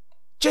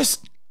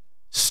 Just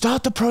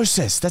start the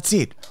process. That's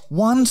it.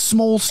 One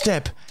small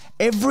step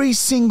every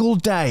single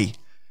day,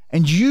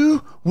 and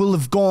you will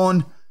have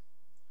gone.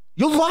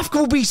 Your life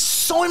will be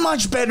so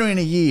much better in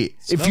a year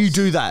if you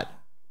do that.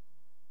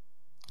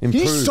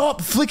 Improve. Can you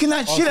stop flicking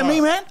that shit at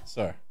me, man?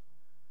 Sorry.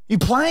 You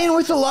playing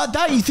with it like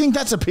that? You think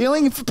that's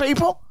appealing for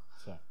people?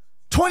 Sorry.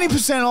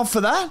 20% off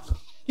for that?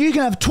 You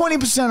can have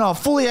 20%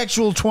 off, fully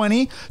actual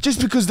 20,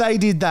 just because they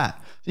did that.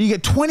 You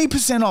get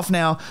 20% off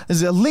now.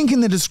 There's a link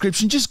in the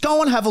description. Just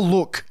go and have a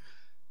look.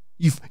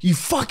 You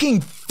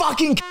fucking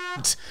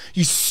cunt.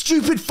 You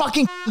stupid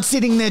fucking cunt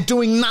sitting there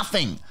doing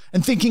nothing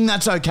and thinking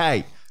that's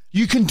okay.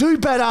 You can do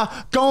better.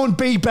 Go and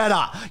be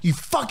better. You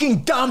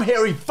fucking dumb,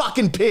 hairy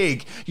fucking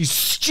pig. You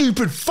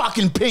stupid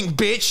fucking pink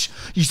bitch.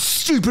 You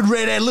stupid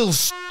red-haired little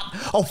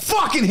I'll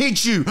fucking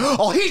hit you.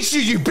 I'll hit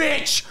you, you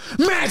bitch.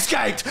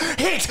 Manscaped.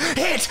 Hit.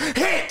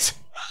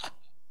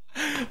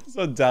 That's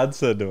what Dad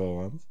said to her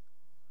once.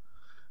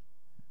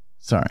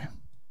 Sorry.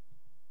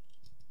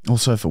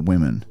 Also for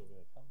women.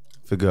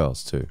 For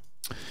girls too.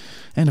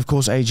 And of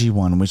course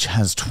AG1, which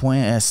has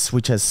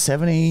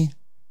 70...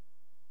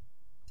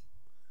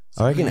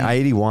 I reckon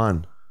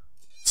 81.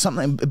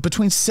 Something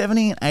between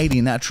 70 and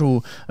 80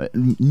 natural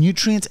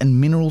nutrients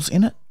and minerals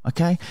in it,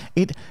 okay?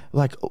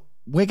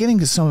 We're getting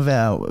to some of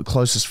our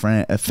closest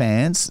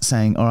fans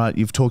saying, all right,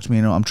 you've talked to me,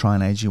 and I'm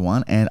trying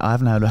AG1, and I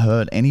haven't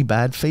heard any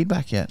bad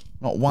feedback yet.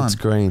 Not one. It's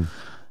green.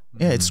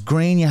 Yeah, it's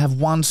green. You have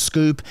one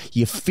scoop.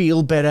 You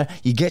feel better.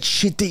 You get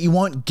shit that you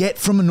won't get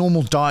from a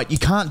normal diet. You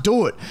can't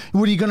do it.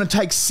 What, are you going to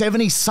take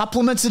 70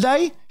 supplements a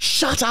day?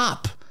 Shut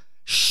up.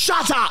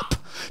 Shut up.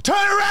 Turn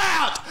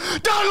around.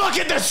 Don't look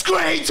at the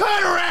screen.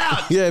 Turn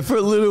around. Yeah, for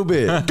a little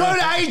bit. Go to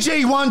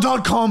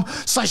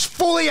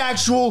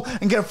ag1.com/fullyactual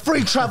and get a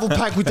free travel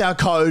pack with our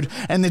code,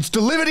 and it's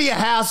delivered to your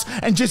house,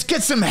 and just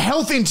get some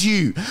health into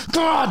you.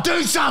 Come on,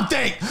 do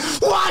something.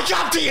 Wake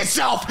up to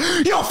yourself.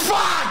 You're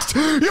fucked.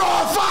 You're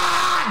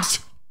fucked.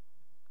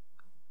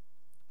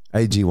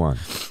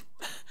 AG1.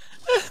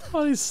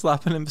 Oh, he's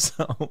slapping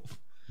himself.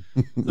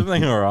 Is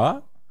everything all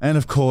right? And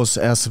of course,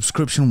 our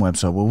subscription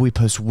website where we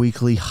post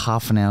weekly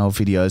half-an-hour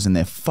videos, and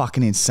they're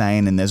fucking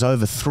insane. And there's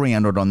over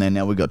 300 on there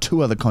now. We've got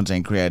 2 other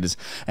content creators.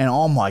 And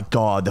oh my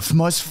God, the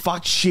most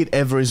fucked shit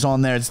ever is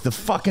on there. It's the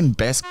fucking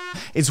best.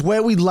 It's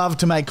where we love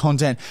to make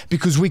content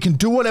because we can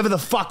do whatever the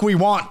fuck we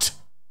want.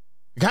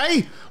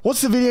 Okay?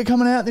 What's the video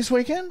coming out this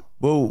weekend?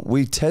 Well,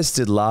 we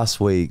tested last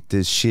week.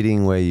 There's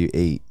shitting where you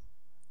eat.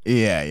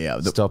 Yeah.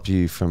 Stop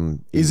you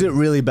from eating. Is it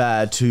really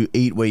bad to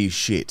eat where you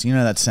shit? You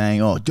know that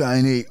saying, oh,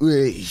 don't eat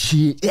where you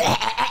shit.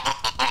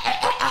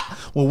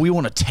 Well, we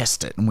want to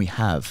test it, and we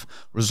have.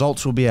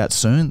 Results will be out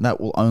soon. That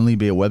will only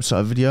be a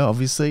website video,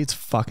 obviously. It's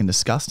fucking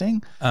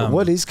disgusting.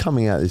 What is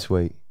coming out this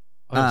week?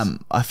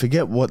 I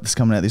forget what's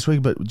coming out this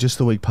week, but just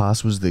the week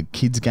past was the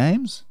kids'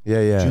 games.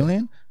 Yeah.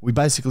 Julian? We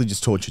basically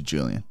just tortured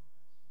Julian.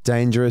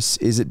 Dangerous.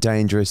 Is it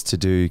dangerous to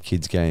do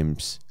kids'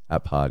 games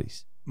at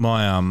parties?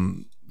 My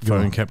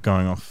phone kept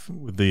going off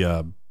with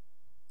the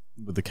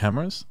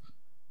cameras,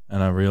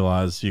 and I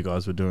realized you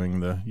guys were doing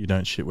the "you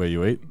don't shit where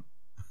you eat."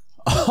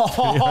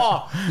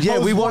 Yeah,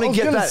 we want to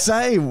get that.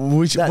 Say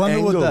which that wonder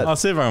what angle. that. I'll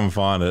see if I can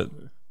find it.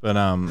 But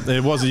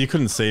it wasn't. You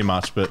couldn't see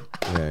much, but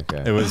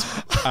it was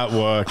at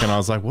work, and I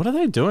was like, "What are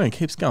they doing? It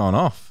keeps going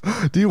off."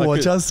 Do you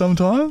watch us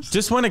sometimes?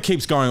 Just when it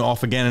keeps going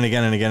off again and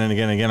again and again and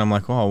again and again, I'm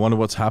like, "Oh, I wonder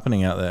what's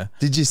happening out there."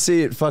 Did you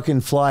see it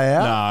fucking fly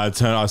out?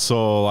 Nah, I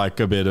saw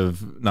like a bit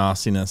of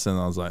nastiness, and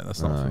I was like,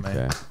 "That's not for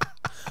me."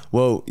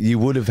 Well, you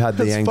would have had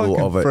the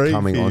angle of it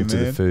coming onto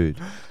the food.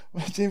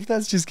 Imagine if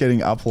that's just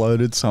getting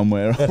uploaded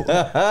somewhere.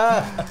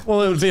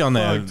 Well, it would be on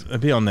their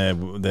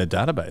their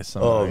database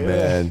somewhere. Oh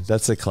man,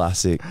 that's a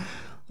classic.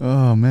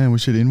 Oh man, we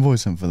should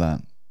invoice them for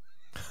that.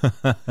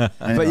 Anyway.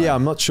 But yeah,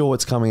 I'm not sure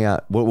what's coming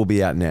out. What will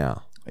be out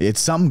now? It's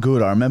something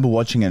good. I remember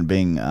watching it and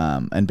being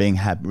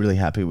really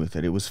happy with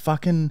it. It was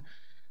fucking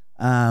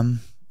The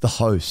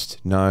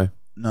Host. No,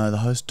 the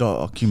Host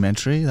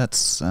documentary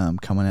that's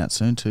coming out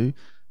soon too.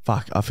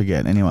 Fuck, I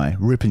forget. Anyway,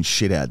 ripping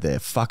shit out there.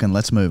 Fucking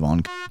let's move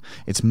on.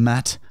 It's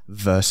Matt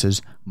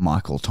versus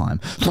Michael time.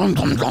 Matt versus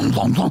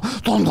Michael.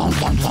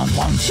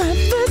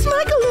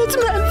 It's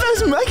Matt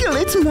versus Michael,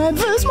 it's Matt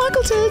vs.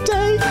 Michael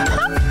today.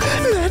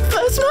 Matt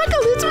vs.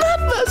 Michael, it's Matt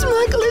vs.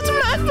 Michael, it's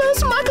Matt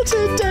vs. Michael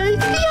today.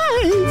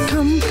 Yay!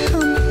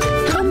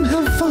 Come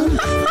have fun.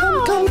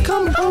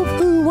 Come, oh,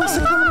 who wants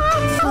to come?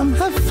 Come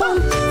have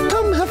fun.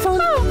 Come have fun.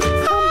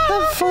 Come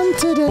have fun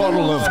today.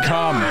 Bottle of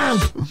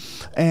cum.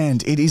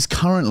 And it is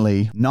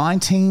currently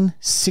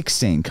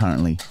 1916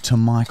 currently to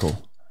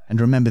Michael. And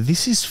remember,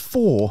 this is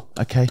for,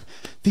 okay,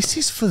 this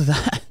is for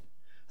that.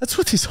 That's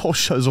what this whole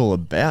show's all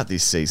about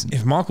this season.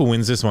 If Michael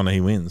wins this one,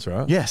 he wins,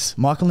 right? Yes,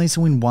 Michael needs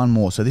to win one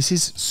more. So this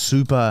is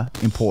super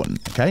important,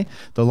 okay?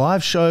 The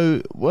live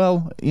show,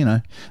 well, you know,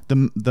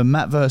 the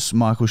Matt vs.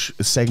 Michael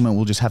segment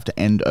will just have to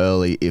end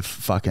early if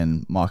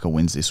fucking Michael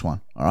wins this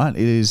one, all right? It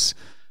is,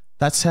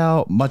 that's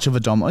how much of a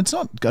it's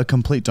not a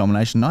complete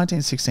domination.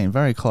 1916,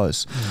 very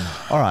close.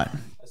 All right.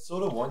 I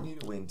sort of want you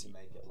to win to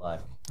make it like...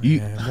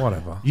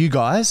 Whatever. You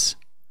guys,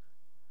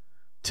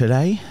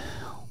 today...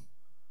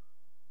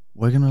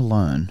 we're going to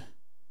learn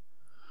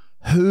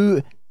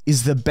who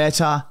is the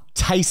better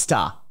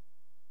taster.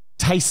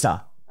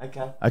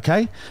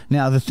 Okay?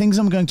 Now, the things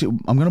I'm going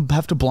to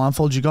have to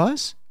blindfold you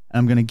guys, and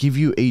I'm going to give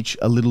you each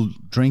a little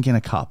drink in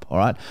a cup, all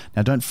right?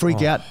 Now, don't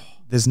freak out.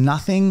 There's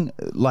nothing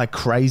like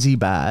crazy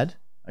bad,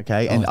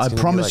 okay? And I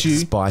promise you...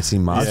 spicy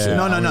mustard.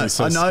 Yeah, no.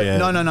 So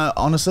No.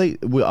 Honestly,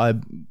 I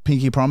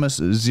pinky promise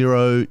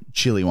 0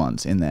 chili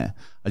ones in there.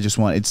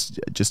 It's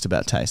just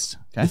about taste,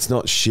 okay? It's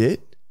not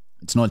shit.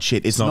 It's not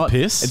shit. It's not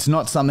piss? It's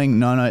not something.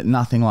 No,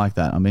 nothing like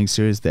that. I'm being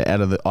serious. They're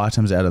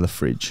items out of the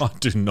fridge. I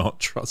do not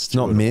trust It's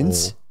not you at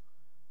mince.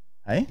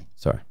 all. Hey,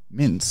 Sorry.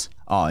 mince.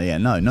 Oh yeah,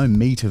 no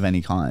meat of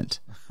any kind.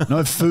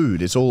 No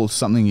food. It's all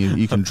something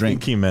you can I drink.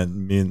 think he meant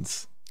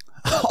mince.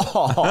 It's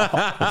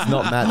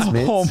not Matt's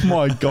mince. Oh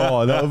my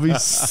god, that would be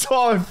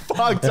so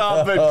fucked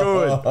up but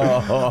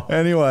good.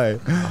 Anyway,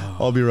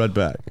 I'll be right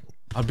back.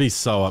 I'd be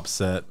so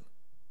upset.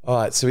 All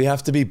right, so we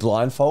have to be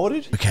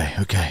blindfolded?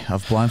 Okay.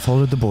 I've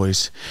blindfolded the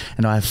boys,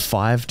 and I have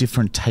 5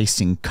 different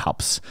tasting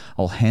cups.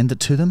 I'll hand it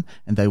to them,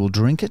 and they will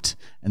drink it,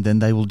 and then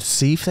they will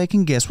see if they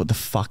can guess what the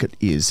fuck it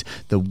is.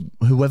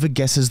 Whoever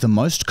guesses the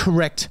most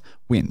correct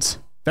wins.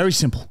 Very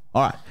simple.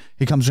 All right,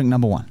 here comes drink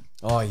number 1.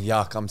 Oh,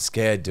 yuck. I'm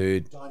scared,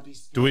 dude.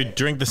 Do we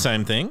drink the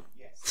same thing?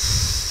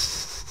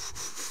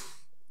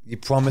 You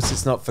promise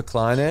it's not for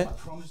Kleinet? I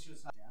promise you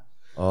it's not.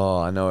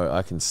 Oh, I know.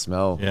 I can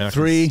smell. Yeah. I can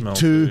 3, smell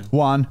 2, food.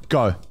 1,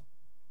 go.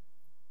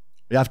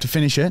 You have to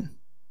finish it.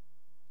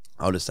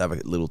 I'll just have a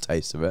little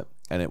taste of it.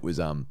 And it was,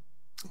 I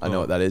know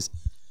what that is.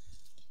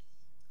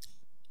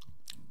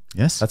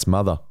 Yes? That's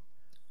mother.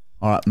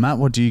 All right, Matt,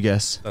 what do you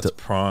guess? That's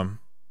prime.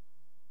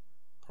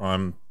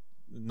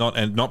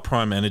 Not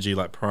prime energy,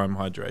 like prime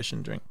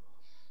hydration drink.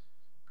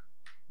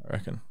 I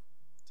reckon.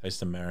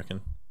 Tastes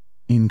American.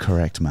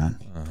 Incorrect, Matt.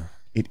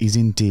 It is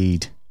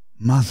indeed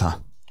mother.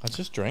 I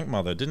just drank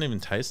mother. It didn't even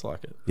taste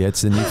like it. Yeah,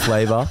 it's the new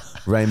flavor,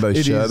 rainbow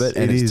sherbet,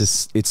 and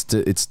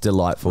it's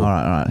delightful. All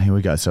right, here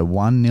we go. So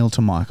 1-0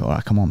 to Michael. All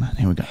right, come on, man.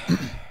 Here we go.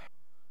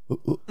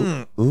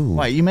 Ooh.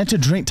 Wait, you meant to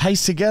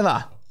taste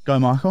together. Go,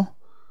 Michael.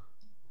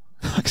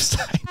 Fuck's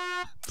sake.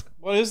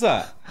 What is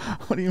that?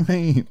 What do you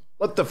mean?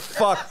 What the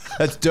fuck?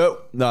 That's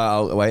dope. No,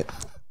 I'll wait.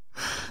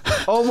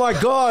 Oh my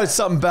god, it's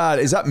something bad.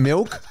 Is that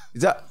milk?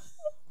 Is that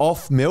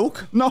off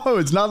milk? No,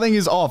 nothing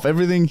is off.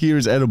 Everything here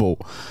is edible.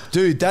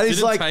 Dude, that is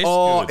Didn't like, taste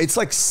oh, good. it's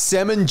like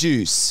salmon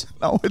juice.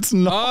 No, it's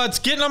not. Oh, it's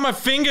getting on my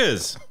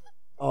fingers.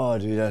 Oh,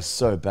 dude, that's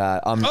so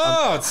bad.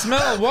 It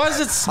smells. Why does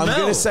it smell? I'm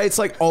gonna say it's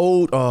like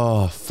old.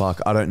 Oh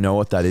fuck, I don't know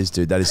what that is,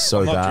 dude. That is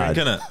so I'm not bad.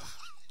 drinking it.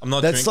 I'm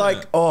not That's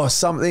drinking like it.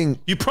 Something.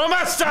 You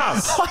promised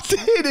us. I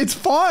did. It's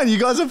fine. You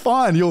guys are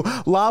fine. You'll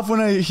laugh when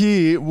I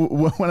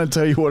when I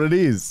tell you what it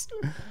is.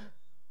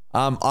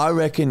 I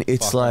reckon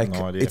it's Fuck, I have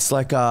no idea. it's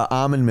like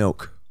almond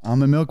milk.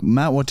 Almond milk.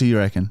 Matt, what do you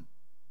reckon?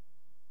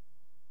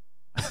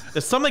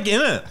 There's something in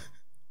it.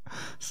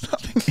 There's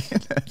nothing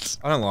in it.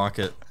 I don't like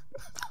it.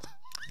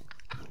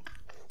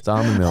 It's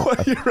almond milk.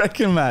 What do you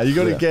reckon, Matt? You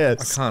got to I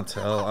guess. can't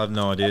tell. I have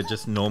no idea.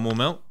 Just normal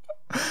milk.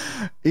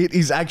 It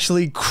is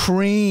actually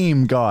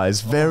cream,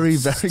 guys. Very,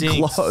 very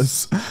stinks.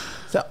 close.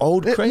 Is that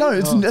old cream? No,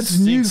 it's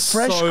new, stinks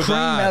fresh so cream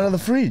bad. out of the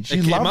fridge.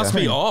 You It love must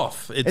cream. be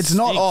off. It's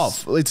not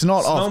off. It's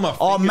not Smell off. my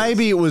Oh,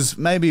 fingers.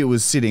 maybe it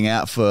was sitting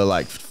out for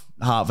like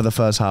for the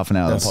first half an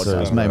hour of the That's so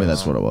podcast. Maybe gross.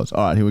 that's what it was.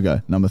 All right, here we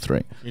go. Number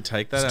 3. You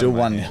take that. Still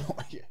out of my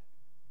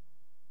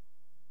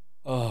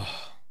 1. hand.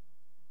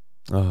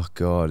 Oh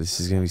god, this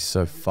is gonna be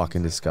so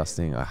fucking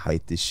disgusting. I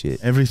hate this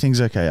shit.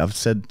 Everything's okay. I've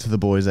said to the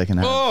boys they can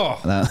have.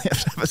 Oh. They only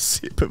have to have a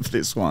sip of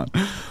this one.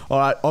 All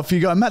right, off you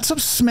go, Matt. Stop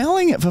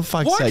smelling it for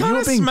fuck's Why sake. can't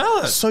You're I being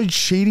smell it? so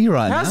cheaty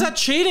right now. How's that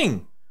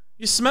cheating?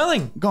 You're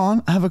smelling. Go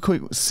on, have a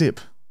quick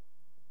sip.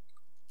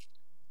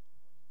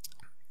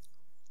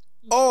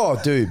 Oh,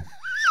 dude.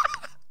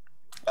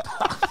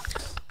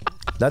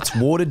 That's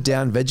watered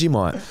down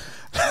Vegemite.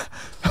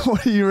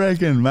 What do you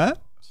reckon,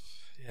 Matt?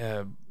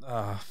 Yeah.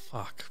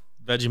 Fuck.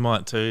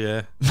 Vegemite too.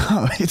 Yeah.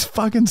 No, it's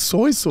fucking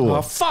soy Oh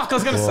sauce. fuck! I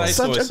was gonna say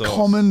Such soy a sauce.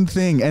 common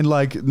thing, and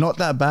like not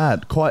that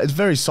bad. It's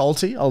very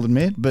salty, I'll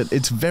admit, but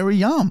it's very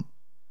yum.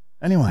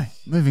 Anyway,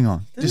 moving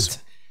on. Is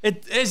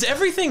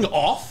everything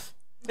off?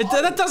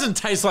 That doesn't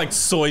taste like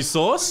soy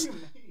sauce.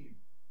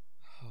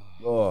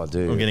 Oh,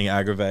 dude. I'm getting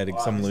aggravated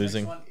because I'm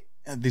losing.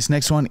 This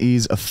next one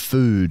is a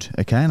food,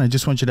 okay? And I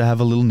just want you to have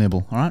a little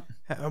nibble, all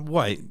right?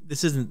 Wait,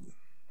 this isn't...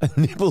 A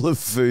nibble of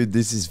food.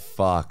 This is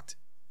fucked.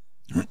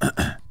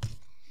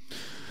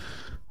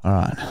 All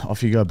right,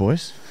 off you go,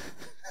 boys.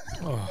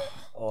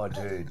 Oh,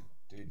 dude.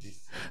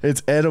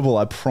 It's edible.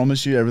 I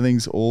promise you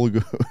everything's all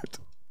good.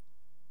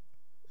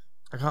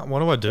 I can't... What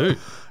do I do?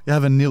 You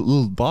have a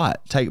little bite.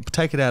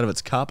 Take it out of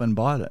its cup and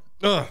bite it.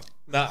 Ugh.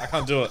 Nah, I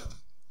can't do it.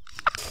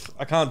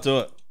 I can't do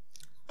it.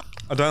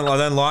 I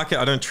don't like it.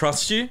 I don't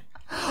trust you.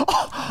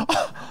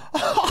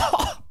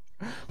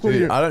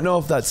 Dude, I don't know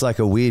if that's like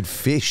a weird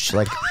fish,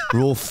 like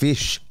raw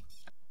fish.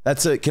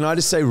 Can I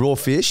just say raw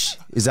fish?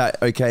 Is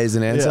that okay as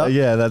an answer?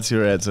 Yeah, that's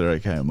your answer.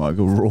 Okay,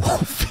 Michael. Raw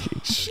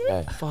fish.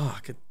 Yeah.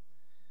 Fuck. It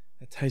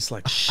tastes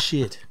like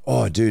shit.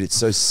 Oh, dude, it's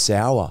so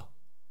sour.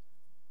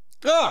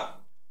 Ah!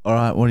 All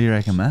right, what do you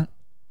reckon, Matt?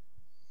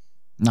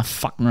 Nah,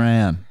 fucking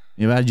around.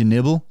 You've had your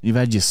nibble. You've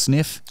had your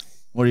sniff.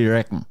 What do you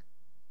reckon?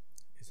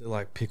 Is it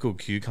like pickled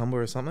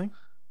cucumber or something?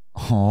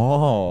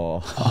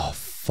 Oh,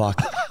 Fuck.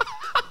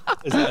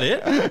 Is that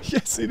it?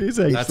 yes, it is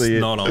actually. That's it.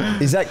 not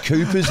on. Is that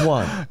Cooper's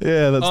one?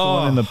 Yeah, that's the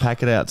one in the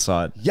packet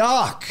outside.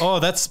 Yuck. Oh,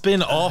 that's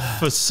been off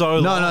for so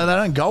long. No, they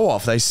don't go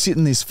off. They sit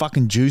in this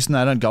fucking juice and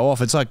they don't go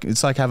off. It's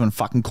like having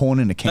fucking corn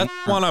in a can.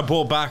 That's the one I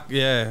brought back.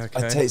 Yeah,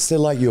 okay. I tasted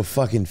like you're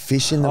fucking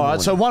fish in the All morning.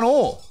 right,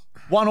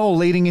 so 1-1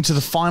 leading into the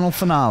final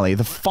finale.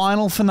 The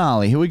final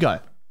finale. Here we go.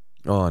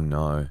 Oh,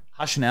 no.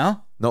 Hush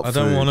now. Not I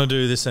don't food. want to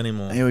do this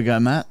anymore. Here we go,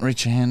 Matt.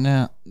 Reach your hand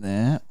out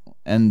there.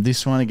 And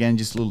this one again,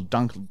 just a little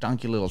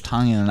dunk your little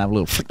tongue in and have a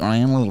little flick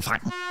around, a little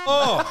fucking.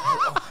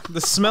 Oh,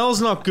 the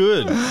smell's not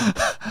good.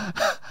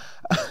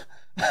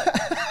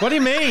 What do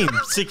you mean?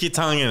 Stick your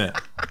tongue in it.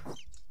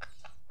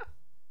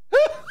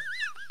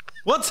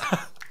 What?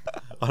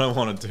 I don't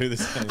want to do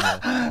this anymore.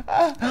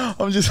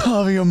 I'm just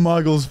having a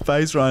Michael's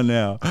face right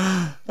now.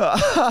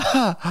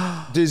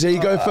 Does he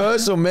go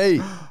first or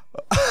me?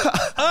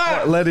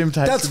 Let him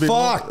taste That's a bit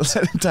fucked. more.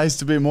 Let him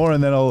taste a bit more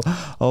and then I'll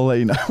let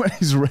you know when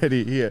he's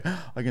ready. Here,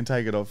 I can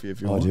take it off you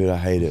if you Oh, want. dude, I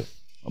hate it.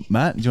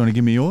 Matt, do you want to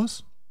give me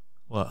yours?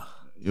 What?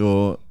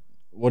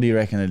 What do you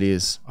reckon it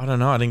is? I don't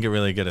know. I didn't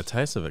really get a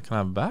taste of it. Can I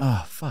have it back?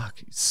 Oh, fuck.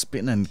 He's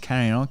spitting and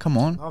carrying on. Come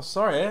on. Oh,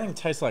 sorry. Everything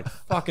tastes like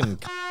fucking...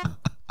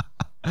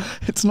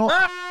 It's not.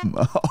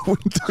 I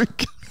wouldn't do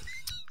it.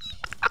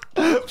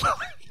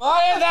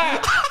 What is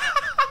that?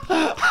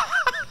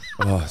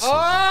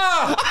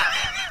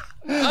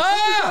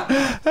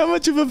 How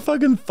much of a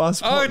fucking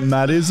fusspot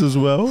Matt is as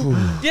well.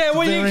 Yeah,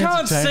 well, you Very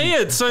can't see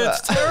entertaining. it, so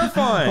it's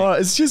terrifying. Oh,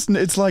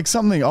 it's like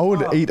something I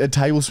would eat a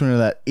tablespoon of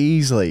that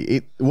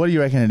easily. What do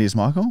you reckon it is,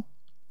 Michael?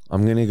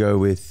 I'm going to go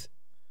with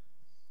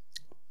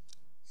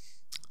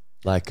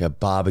like a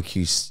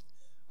barbecue.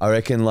 I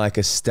reckon like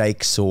a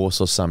steak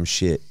sauce or some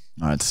shit.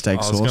 All right, steak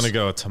I sauce. was going to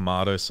go with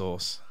tomato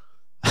sauce.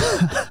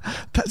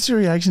 That's your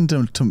reaction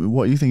to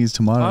what you think is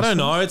tomato. I don't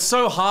know. It's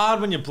so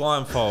hard when you're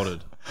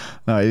blindfolded.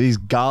 No, it is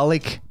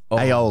garlic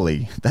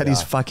aioli. That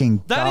is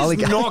fucking That garlic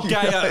is not aioli.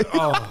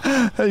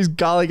 gay. That is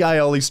garlic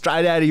aioli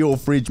straight out of your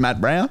fridge, Matt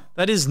Brown.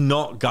 That is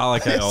not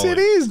garlic Yes, aioli. it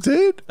is,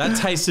 dude. That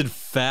tasted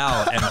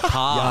foul and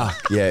hard.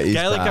 Yeah, it is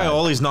Garlic bad.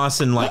 aioli's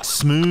nice and like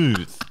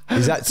smooth.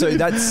 Is that so?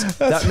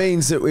 That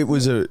means that it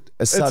was a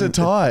sudden. It's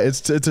a tie.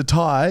 It's a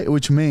tie,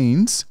 which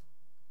means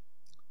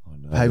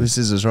paper,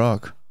 scissors,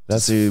 rock.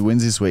 That's who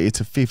wins this week.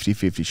 It's a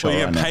 50-50 shot Well,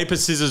 you right get now. paper,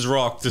 scissors,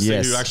 rock to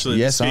Yes. see who actually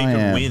Yes, speak I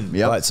and am. win.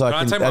 Yep. Right, so Can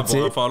I take my that's it.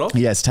 blindfold off?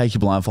 Yes, take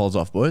your blindfolds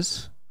off,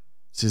 boys.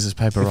 Scissors,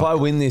 paper, If rock. I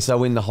win this, I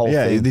win the whole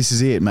Yeah, thing. this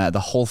is it, Matt. The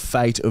whole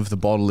fate of the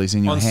bottle is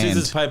in your On hand.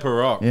 scissors, paper,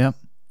 rock. Yep.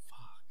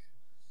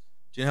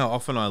 Do you know how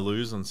often I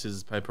lose on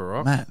scissors, paper,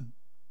 rock? Matt,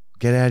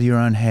 get out of your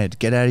own head.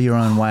 Get out of your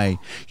own way.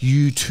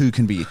 You too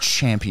can be a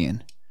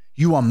champion.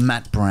 You are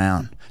Matt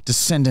Brown,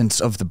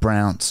 descendants of the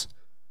Browns,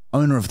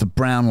 owner of the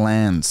Brown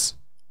lands,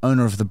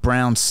 owner of the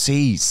Brown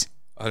seas.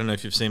 I don't know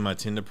if you've seen my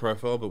Tinder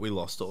profile, but we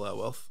lost all our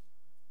wealth.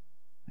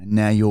 And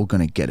now you're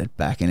going to get it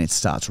back, and it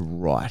starts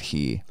right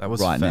here, That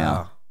was right foul.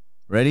 now.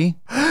 Ready?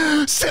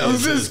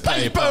 Scissors,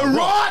 paper,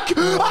 rock!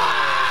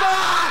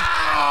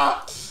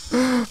 Ah!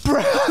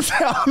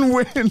 Browntown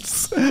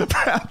wins.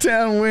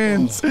 Browntown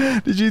wins.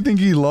 Did you think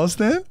he lost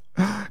then?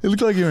 It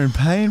looked like you were in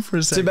pain for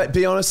a second. To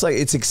be honest, like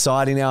it's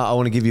exciting now. I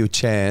want to give you a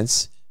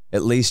chance.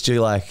 At least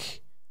you like.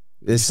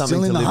 There's something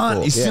Still in to the live hunt.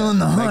 for. You're still in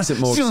the hunt. Makes it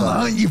more Still in the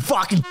exciting. hunt, you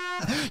fucking.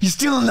 You're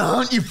still in the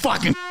hunt, you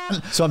fucking.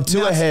 So I'm two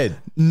Now it's ahead.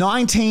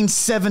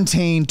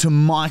 1917 to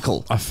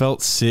Michael. I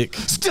felt sick.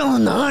 Still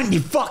in the hunt,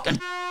 you fucking.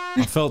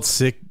 I felt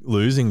sick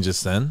losing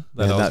just then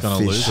that I was that going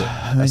to lose fish. it.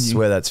 I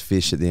swear that's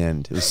fish at the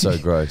end. It was so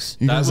gross.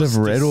 You guys That was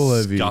have red all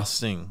over you.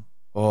 disgusting.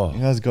 Oh You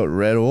guys got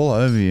red all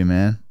over you,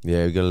 man.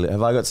 yeah, we got.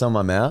 Have I got some in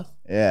my mouth?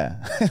 Yeah.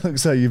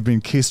 Looks like you've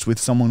been kissed with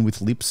someone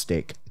with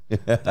lipstick. What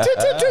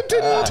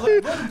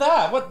is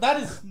that? What?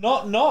 That is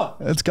not.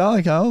 It's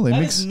garlic aioli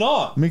That is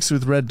not. mixed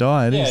with red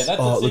dye. It Yeah, is. that's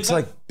Oh, it looks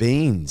like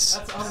beans.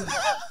 That's,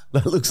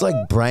 That looks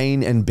like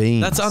brain and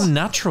beans. that's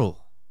unnatural.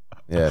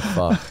 Yeah,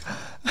 fuck.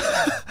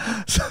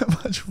 So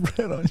much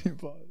red on your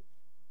body.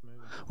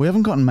 We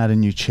haven't gotten Matt a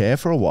new chair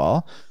for a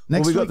while.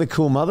 Next we got week, the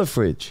cool mother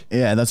fridge.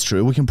 yeah, that's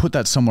true. We can put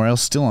that somewhere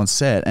else still on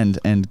set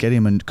and get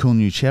him a cool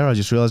new chair. I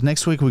just realised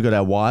next week we got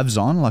our wives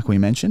on, like we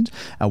mentioned.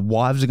 Our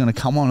wives are going to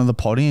come onto the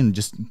potty and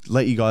just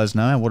let you guys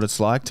know what it's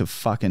like to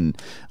fucking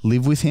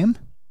live with him.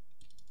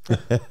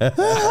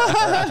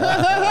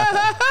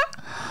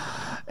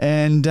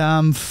 And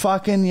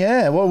fucking,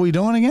 yeah, what are we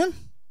doing again?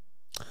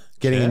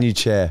 Getting a new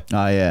chair.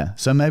 Oh, yeah.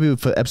 So maybe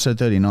for episode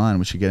 39,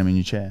 we should get him a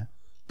new chair.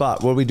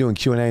 But what are we doing,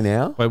 Q&A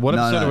now? Wait, what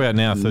episode are we at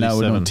now? 37? No,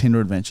 we're doing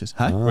Tinder Adventures.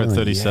 Hey? We're at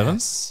 37?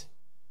 Yes.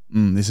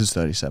 This is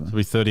 37. It'll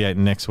be 38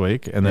 next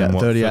week. And then Yeah,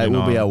 what, 38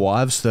 will 39? be our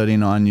wives,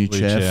 39 new New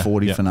chair, chair,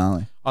 40 yeah.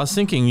 finale. I was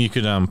thinking you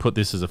could put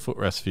this as a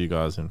footrest for you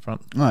guys in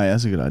front. Oh, yeah,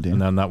 that's a good idea.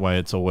 And then that way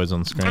it's always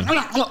on screen. we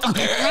should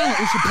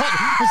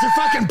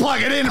fucking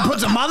plug it in and put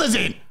some others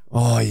in.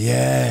 Oh,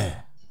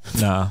 yeah.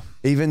 Nah.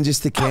 Even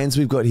just the cans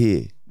we've got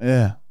here.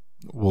 Yeah.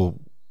 Well,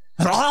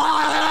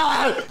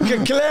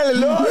 Clearly,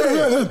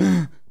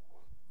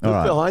 Look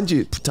right. behind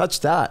you. Touch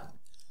that.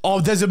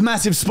 Oh, there's a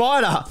massive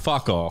spider.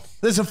 fuck off.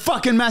 There's a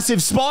fucking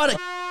massive spider.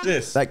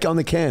 This. That on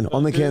the can.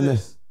 On the can there.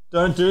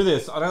 Don't do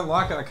this. I don't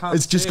like it. I can't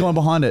It's just see gone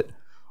behind it.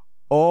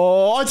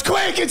 Oh, it's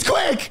quick. It's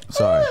quick.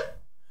 Sorry.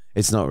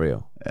 It's not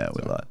real. Yeah,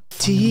 we like.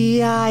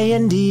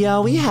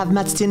 Tinder, we have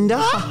Matt's Tinder.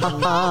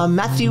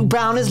 Matthew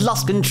Brown has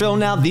lost control.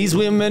 Now these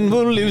women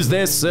will lose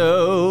their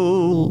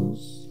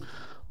souls.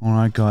 All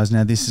right, guys.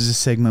 Now, this is a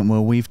segment where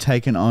we've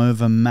taken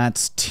over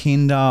Matt's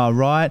Tinder,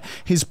 right?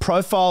 His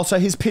profile, so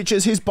his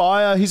pictures, his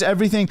bio, his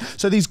everything.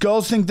 So these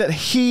girls think that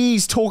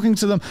he's talking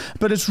to them,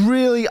 but it's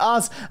really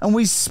us. And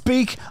we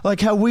speak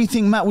like how we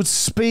think Matt would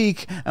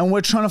speak. And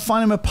we're trying to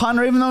find him a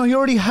partner, even though he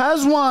already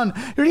has one.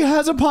 He already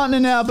has a partner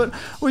now, but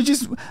we're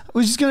just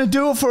going to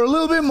do it for a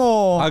little bit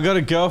more. I got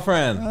a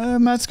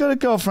girlfriend. Matt's got a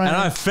girlfriend. And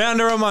I found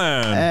her on my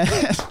own.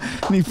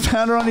 And he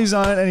found her on his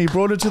own, and he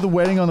brought her to the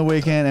wedding on the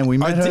weekend, and we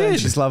met her, and did.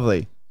 she's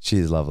lovely. She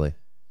is lovely.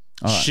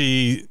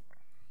 She...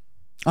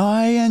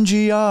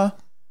 INGR.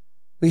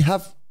 We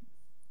have...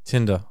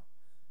 Tinder.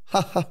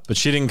 But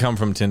she didn't come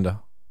from Tinder.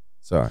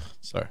 Sorry.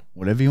 Sorry.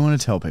 Whatever you want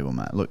to tell people,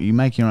 Matt. Look, you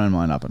make your own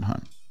mind up at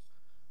home.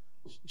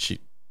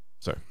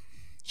 Sorry.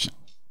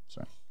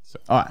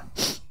 All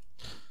right.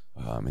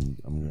 Oh, I'm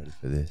ready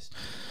for this.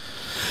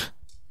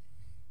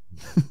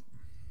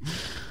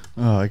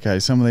 Oh, okay.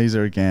 Some of these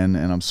are again,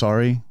 and I'm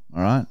sorry.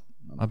 All right.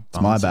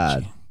 It's my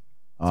bad.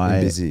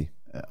 I'm busy.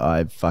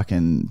 I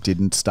fucking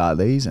didn't start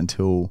these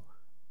until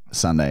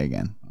Sunday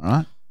again. All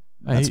right.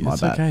 That's my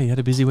it's bad. okay. You had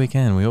a busy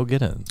weekend. We all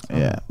get it.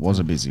 Yeah, it was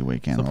a busy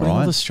weekend. Stop All putting all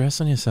right. the stress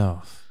on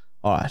yourself.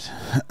 All right.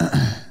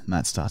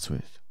 Matt starts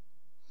with,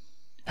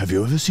 have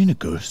you ever seen a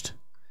ghost?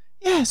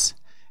 Yes.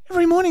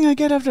 Every morning I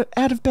get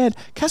out of bed,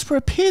 Casper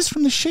appears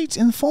from the sheets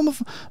in the form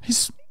of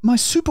my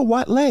super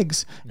white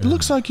legs. It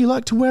looks like you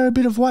like to wear a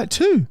bit of white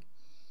too.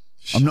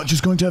 I'm not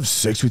just going to have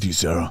sex with you,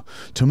 Sarah.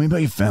 Tell me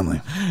about your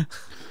family.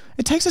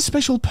 It takes a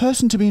special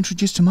person to be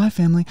introduced to my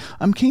family.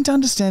 I'm keen to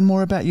understand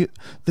more about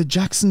the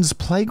Jackson's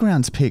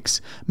Playgrounds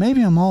pics.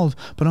 Maybe I'm old,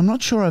 but I'm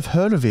not sure I've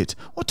heard of it.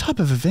 What type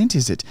of event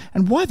is it?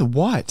 And why the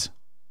white?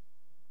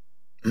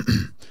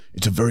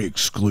 It's a very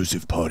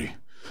exclusive party.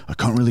 I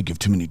can't really give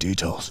too many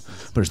details,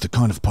 but it's the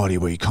kind of party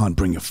where you can't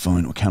bring your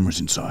phone or cameras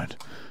inside.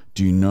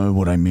 Do you know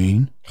what I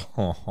mean?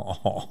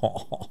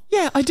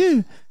 Yeah, I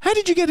do. How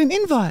did you get an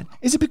invite?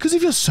 Is it because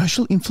of your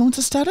social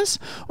influencer status?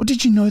 Or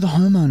did you know the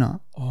homeowner?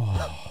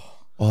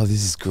 Oh,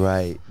 this is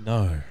great.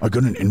 No. I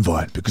got an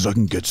invite because I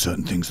can get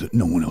certain things that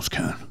no one else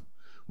can.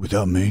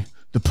 Without me,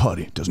 the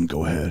party doesn't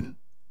go ahead.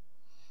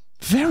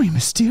 Very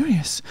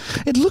mysterious.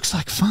 It looks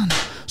like fun,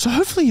 so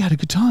hopefully you had a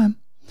good time.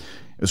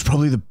 It was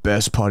probably the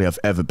best party I've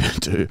ever been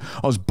to.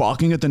 I was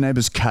barking at the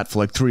neighbor's cat for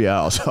like 3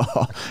 hours.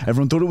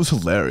 Everyone thought it was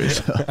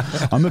hilarious.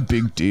 I'm a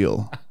big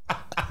deal.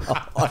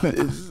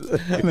 And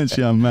then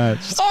she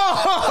unmatched.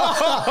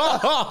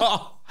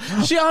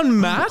 She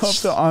unmatched?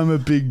 After I'm a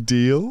big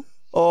deal.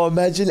 Oh,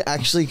 imagine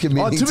actually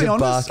committing to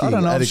barking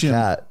at a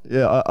cat.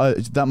 Yeah,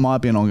 that might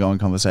be an ongoing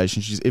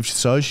conversation. If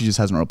so, she just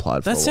hasn't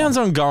replied for a That while. sounds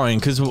ongoing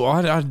because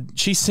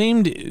she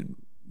seemed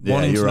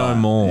wanting to know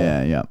more.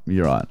 Yeah,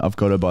 you're right. I've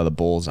got her by the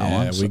balls,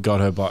 Alan. Yeah, we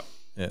got her by...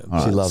 Yeah. All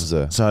She right. loves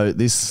her. So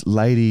this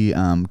lady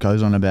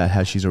goes on about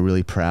how she's a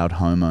really proud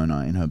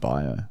homeowner in her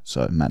bio.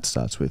 So Matt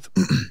starts with,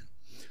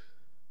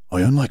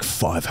 I own like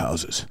 5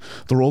 houses.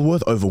 They're all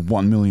worth over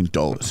 $1 million.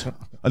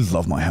 I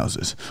love my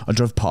houses. I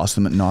drove past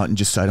them at night and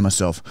just say to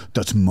myself,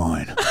 that's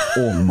mine,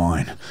 all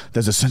mine.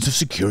 There's a sense of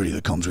security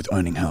that comes with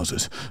owning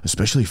houses,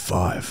 especially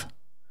 5.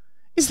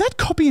 Is that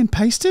copy and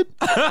pasted?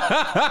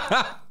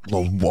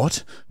 Well,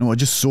 what? No, I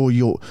just saw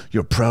you're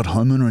a proud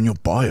homeowner in your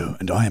bio,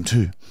 and I am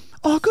too.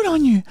 Oh, good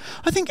on you.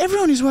 I think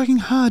everyone is working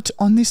hard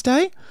on this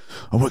day.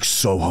 I work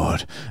so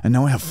hard, and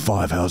now I have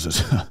 5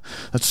 houses.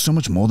 That's so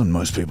much more than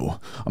most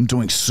people. I'm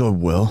doing so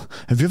well.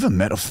 Have you ever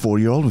met a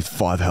 40-year-old with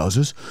 5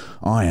 houses?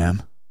 I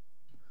am.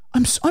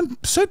 I'm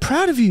so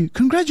proud of you.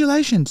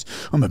 Congratulations.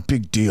 I'm a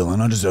big deal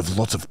and I deserve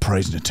lots of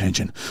praise and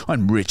attention.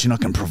 I'm rich and I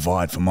can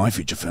provide for my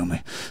future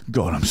family.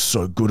 God, I'm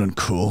so good and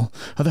cool.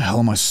 How the hell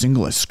am I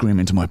single? I scream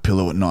into my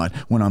pillow at night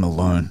when I'm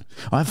alone.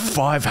 I have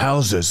 5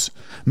 houses.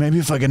 Maybe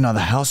if I get another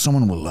house,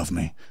 someone will love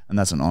me. And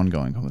that's an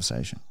ongoing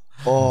conversation.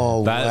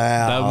 Oh,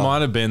 That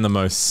might have been the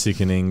most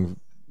sickening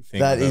thing.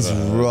 That I've is ever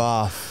heard.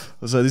 rough.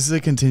 So this is a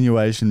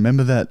continuation.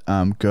 Remember that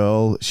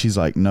girl? She's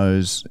like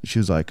she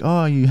was like,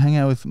 oh, you hang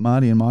out with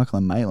Marty and Michael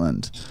and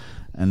Maitland,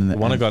 and The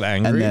one that got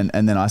angry? and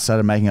then I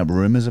started making up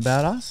rumors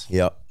about us.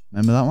 Yep.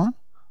 Remember that one?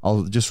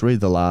 I'll just read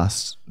the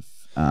last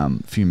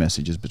few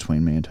messages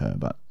between me and her,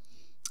 but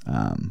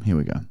here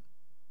we go.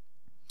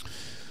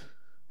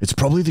 It's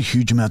probably the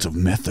huge amounts of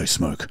meth they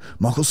smoke.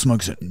 Michael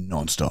smokes it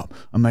non-stop.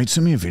 A mate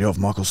sent me a video of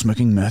Michael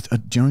smoking meth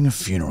during a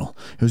funeral.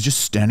 He was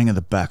just standing at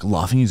the back,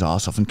 laughing his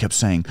ass off and kept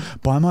saying,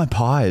 buy my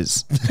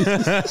pies.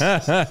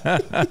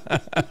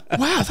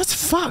 Wow, that's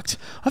fucked.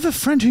 I have a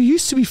friend who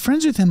used to be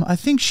friends with him. I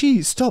think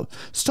she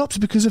stopped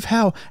because of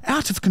how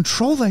out of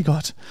control they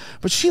got.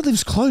 But she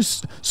lives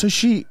close, so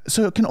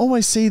it can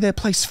always see their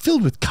place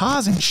filled with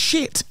cars and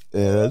shit.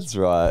 Yeah, that's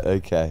right.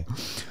 Okay.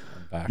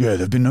 Yeah,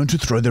 they've been known to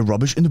throw their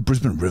rubbish in the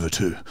Brisbane River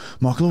too.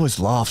 Michael always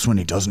laughs when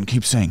he doesn't,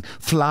 keep saying,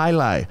 fly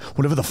lay,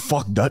 whatever the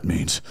fuck that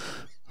means.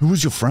 Who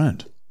was your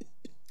friend?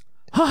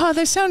 Haha,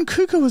 they sound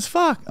cuckoo as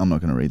fuck. I'm not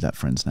going to read that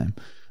friend's name.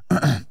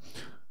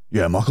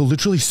 Yeah, Michael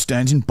literally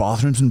stands in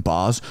bathrooms and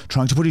bars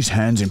trying to put his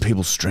hands in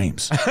people's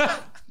streams.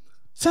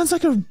 Sounds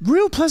like a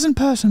real pleasant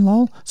person,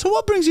 lol. So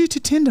what brings you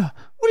to Tinder?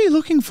 What are you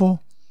looking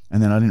for?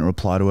 And then I didn't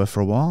reply to her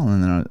for a while,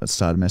 and then I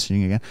started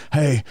messaging again.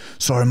 Hey,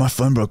 sorry, my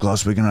phone broke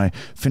last week and I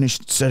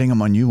finished setting up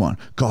my new one.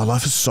 God,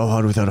 life is so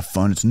hard without a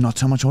phone. It's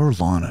nuts how much I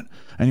rely on it.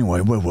 Anyway,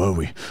 where were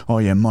we? Oh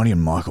yeah, Marty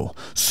and Michael.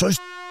 So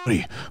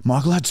s***y.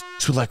 Michael had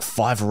sex with like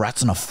 5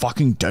 rats and a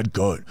fucking dead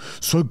goat.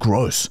 So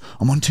gross.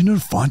 I'm on Tinder to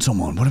find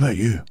someone. What about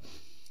you?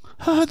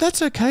 Oh,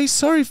 that's okay.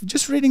 Sorry,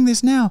 just reading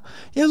this now.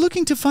 Yeah,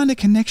 looking to find a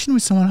connection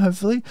with someone,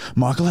 hopefully.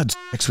 Michael had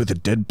sex with a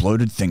dead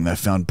bloated thing they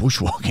found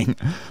bushwalking.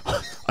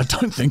 I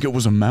don't think it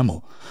was a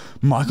mammal.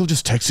 Michael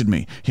just texted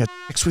me. He had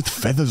sex with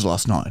feathers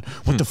last night.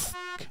 What the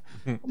fuck?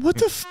 What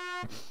the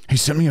fuck? He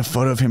sent me a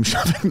photo of him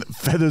shoving the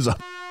feathers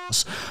up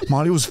his ass.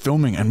 Marty was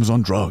filming and was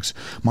on drugs.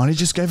 Marty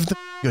just gave the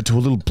to a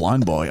little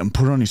blind boy and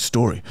put it on his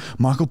story.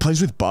 Michael plays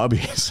with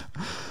Barbies.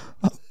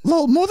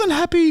 Lol, more than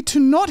happy to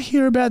not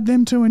hear about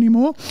them two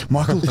anymore.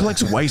 Michael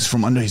collects waste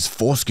from under his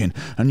foreskin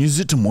and uses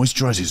it to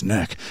moisturize his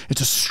neck.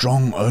 It's a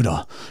strong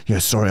odor. Yeah,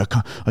 sorry,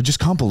 I just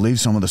can't believe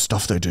some of the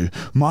stuff they do.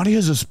 Marty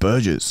has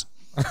Asperger's.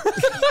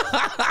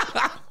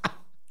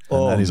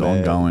 That is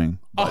ongoing.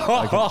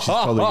 But, she's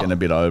probably getting a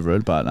bit over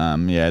it, but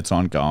yeah, it's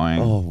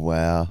ongoing. Oh,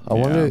 wow. I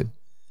wonder,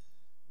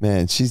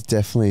 man, she's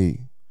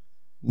definitely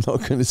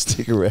not going to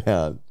stick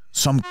around.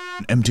 Some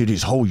emptied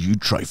his whole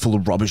U-tray full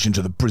of rubbish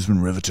into the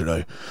Brisbane River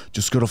today.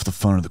 Just got off the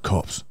phone with the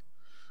cops.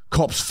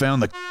 Cops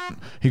found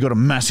he got a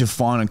massive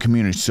fine on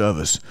community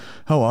service.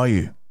 How are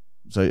you?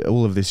 So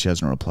all of this she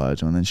hasn't replied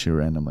to, and then she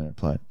randomly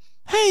replied,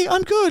 hey,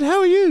 I'm good.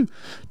 How are you?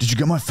 Did you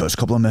get my first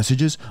couple of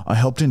messages? I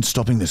helped in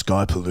stopping this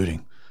guy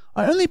polluting.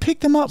 I only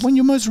picked them up when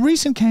your most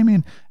recent came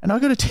in, and I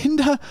got a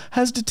Tinder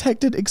has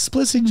detected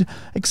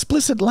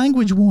explicit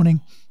language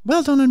warning.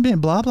 Well done and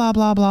been blah, blah,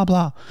 blah, blah,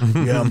 blah.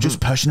 Yeah, I'm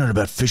just passionate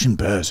about fish and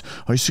bears.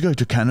 I used to go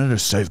to Canada to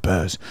save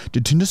bears.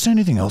 Did Tinder say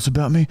anything else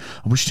about me?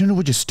 I wish Tinder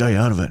would just stay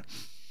out of it.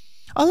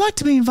 I like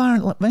to be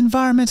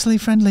environmentally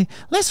friendly.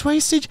 Less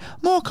wastage,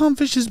 more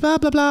fishes, blah,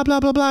 blah, blah,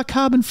 blah, blah, blah,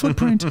 carbon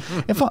footprint.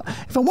 If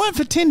it weren't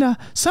for Tinder,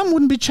 some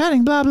wouldn't be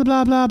chatting, blah, blah,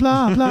 blah, blah,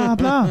 blah, blah,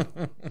 blah.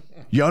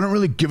 Yeah, I don't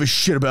really give a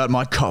shit about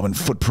my carbon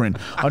footprint.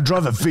 I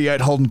drive a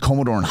V8 Holden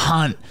Commodore and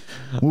hunt.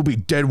 We'll be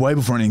dead way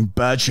before anything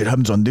bad shit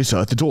happens on this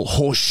earth. It's all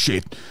horse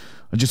shit.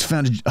 I just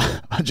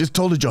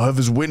told a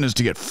Jehovah's Witness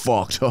to get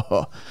fucked.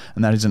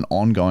 And that is an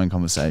ongoing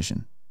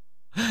conversation.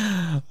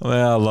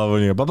 Well, I love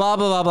when you go blah,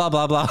 blah, blah, blah,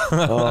 blah, blah.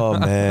 Oh,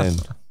 man.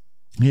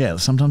 Yeah,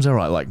 sometimes I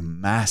write like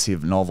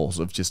massive novels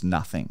of just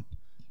nothing.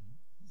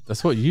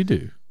 That's what you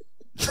do.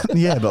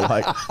 Yeah, but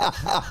like,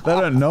 they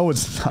don't know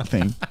it's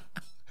nothing.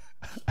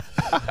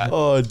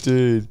 Oh,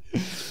 dude.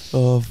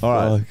 Oh, fuck.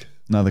 All right,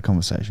 another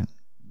conversation.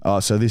 Oh,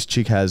 so this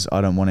chick has,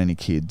 I don't want any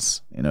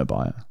kids in her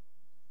bio.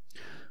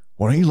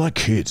 Why don't you like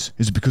kids?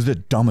 Is it because they're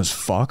dumb as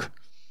fuck?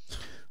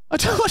 I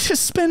don't want to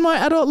spend my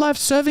adult life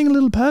serving a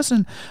little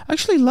person. I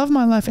actually love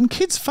my life, and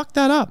kids fuck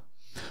that up.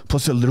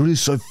 Plus, they're literally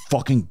so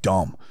fucking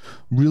dumb.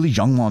 Really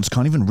young ones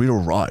can't even read or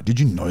write. Did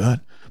you know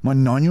that? My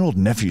 9-year-old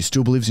nephew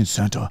still believes in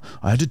Santa.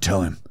 I had to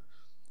tell him.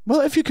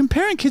 Well, if you're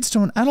comparing kids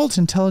to an adult's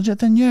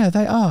intelligence, then yeah,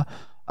 they are.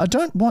 I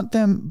don't want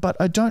them, but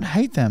I don't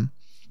hate them.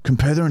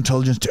 Compare their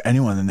intelligence to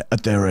anyone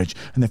at their age,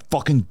 and they're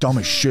fucking dumb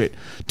as shit.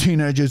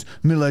 Teenagers,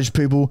 middle-aged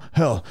people,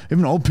 hell,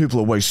 even old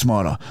people are way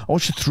smarter. I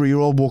watched a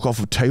 3-year-old walk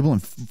off a table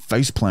and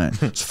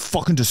faceplant. It's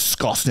fucking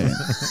disgusting.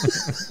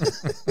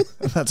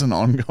 That's an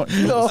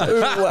ongoing. No way.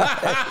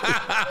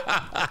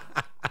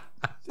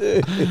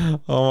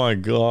 Oh my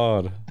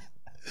God.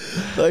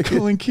 Like,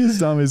 calling kids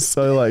dumb is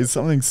so like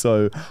something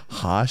so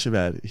harsh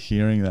about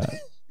hearing that.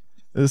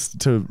 Just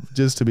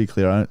to be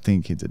clear, I don't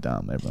think kids are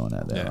dumb. Everyone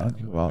out there,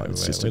 right? Well,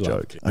 it's just a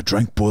joke. I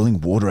drank boiling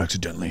water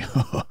accidentally,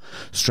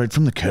 straight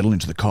from the kettle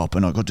into the cup,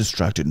 and I got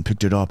distracted and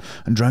picked it up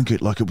and drank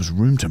it like it was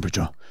room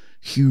temperature.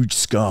 Huge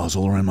scars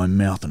all around my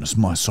mouth and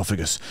my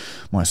esophagus.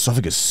 My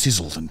esophagus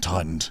sizzled and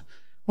tightened.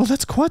 Well,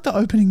 that's quite the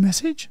opening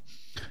message.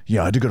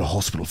 Yeah, I had to go to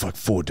hospital for like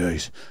 4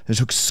 days. They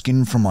took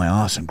skin from my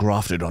ass and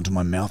grafted it onto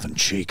my mouth and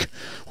cheek.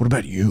 What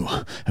about you?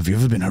 Have you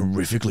ever been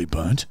horrifically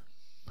burnt?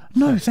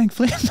 No,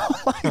 thankfully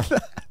not like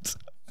that.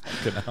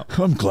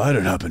 I'm glad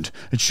it happened.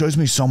 It shows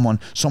me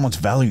someone's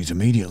values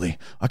immediately.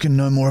 I can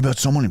know more about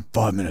someone in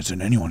 5 minutes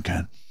than anyone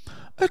can.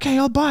 Okay,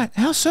 I'll buy it.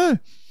 How so?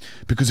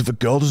 Because if a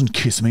girl doesn't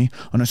kiss me,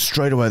 I know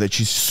straight away that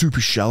she's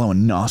super shallow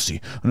and nasty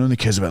and only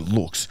cares about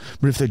looks.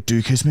 But if they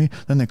do kiss me,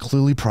 then they're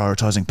clearly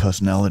prioritizing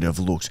personality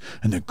over looks,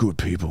 and they're good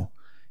people.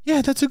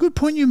 Yeah, that's a good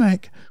point you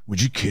make.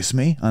 Would you kiss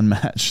me?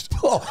 Unmatched.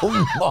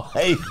 Oh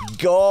my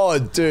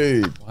God,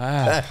 dude.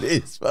 Wow. That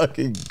is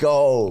fucking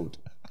gold.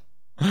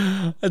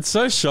 It's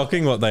so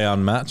shocking what they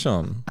unmatch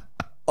on.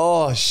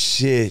 Oh,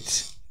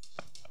 shit.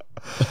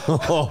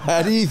 Oh,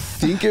 how do you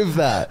think of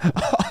that?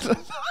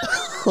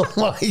 Oh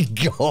my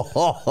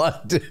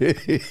God,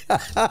 dude.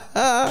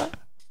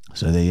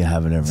 So there you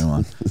have it,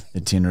 everyone.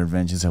 The Tinder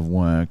Adventures have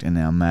worked, and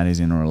now Matt is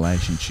in a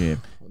relationship.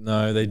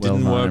 No, they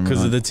didn't work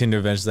because of the Tinder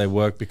Adventures. They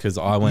worked because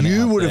I went out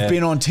You would there. have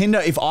been on Tinder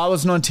if I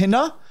wasn't on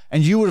Tinder,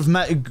 and you would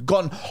have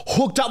gotten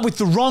hooked up with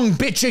the wrong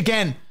bitch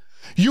again.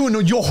 You're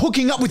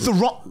hooking up with the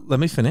wrong... Let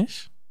me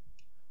finish.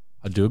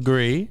 I do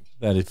agree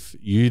that if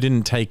you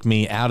didn't take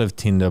me out of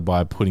Tinder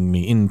by putting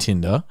me in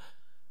Tinder,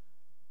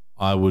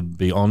 I would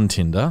be on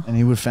Tinder. And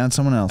he would have found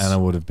someone else. And I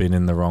would have been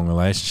in the wrong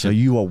relationship. So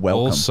you are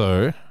welcome.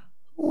 Also...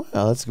 Wow,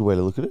 that's a good way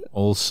to look at it.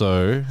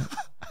 Also,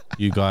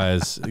 you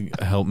guys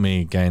helped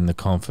me gain the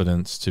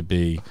confidence to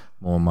be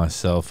more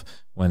myself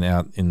when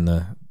out in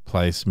the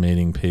place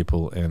meeting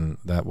people, and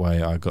that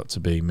way I got to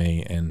be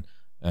me, and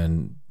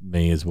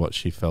me is what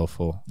she fell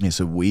for. Yeah,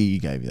 so we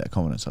gave you that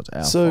confidence. That's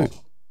our So,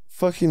 fault.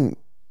 fucking...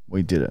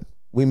 We did it.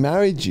 We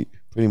married you,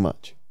 pretty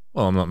much.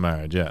 Well, I'm not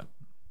married yet.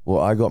 Well,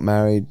 I got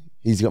married.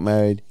 He's got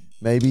married.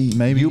 Maybe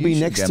you'll be you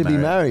should next get to be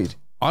married. married.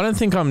 I don't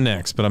think I'm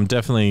next, but I'm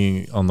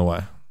definitely on the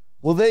way.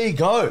 Well, there you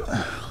go.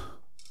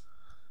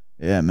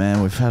 Yeah,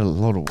 man, we've had a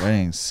lot of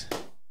weddings.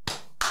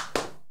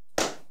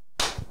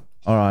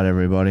 All right,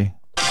 everybody.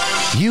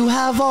 You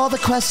have all the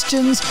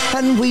questions,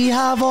 and we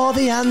have all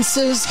the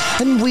answers,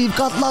 and we've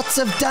got lots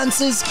of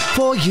dances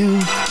for you.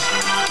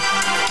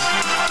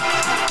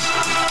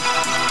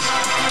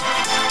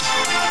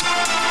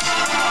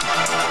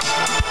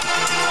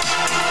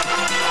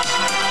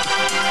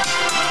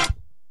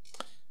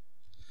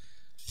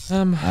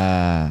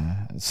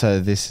 So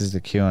this is the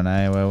Q&A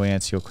where we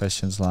answer your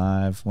questions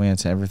live. We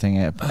answer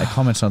everything.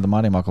 Comments on the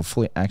Marty Michael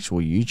Fully actual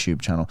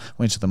YouTube channel.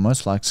 We answer the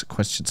most liked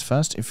questions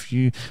first.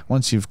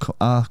 Once you've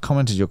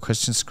commented your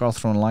questions, scroll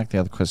through and like the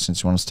other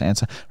questions you want us to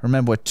answer.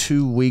 Remember, we're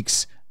 2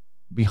 weeks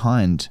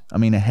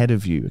ahead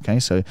of you. Okay,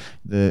 so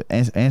the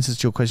answers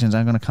to your questions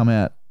aren't going to come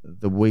out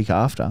the week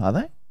after, are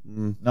they?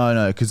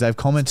 No, because they've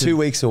commented 2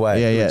 weeks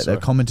away. Yeah,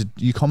 they've commented.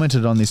 You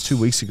commented on this 2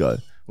 weeks ago.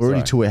 We're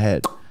already 2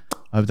 ahead.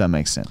 I hope that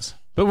makes sense.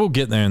 But we'll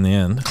get there in the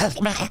end.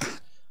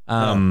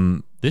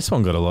 This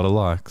one got a lot of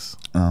likes.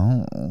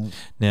 Oh.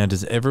 Now,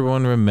 does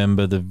everyone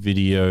remember the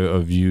video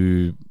of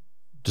you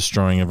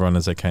destroying everyone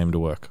as they came to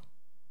work?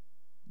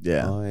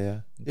 Yeah. Oh, yeah.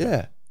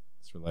 Yeah.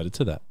 It's related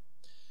to that.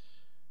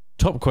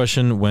 Top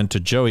question went to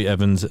Joey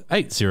Evans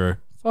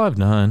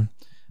 8059.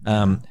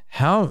 Question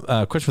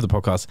for the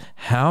podcast: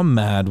 how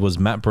mad was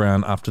Matt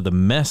Brown after the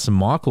mess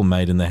Michael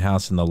made in the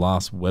house in the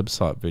last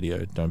website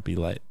video? Don't be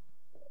late.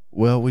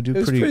 Well, we do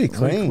pretty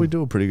clean. We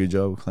do a pretty good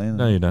job of cleaning.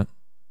 No, you don't.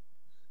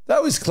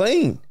 That was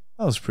clean.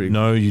 That was pretty.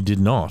 No, you did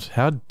not.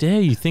 How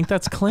dare you think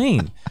that's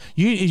clean?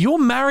 You're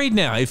married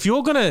now. If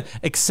you're gonna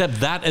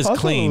accept that as I thought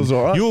it clean, was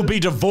all right. you will be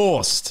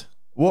divorced.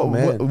 What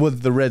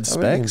with the red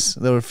specks?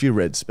 There were a few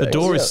red The specks.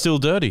 door is still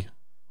dirty.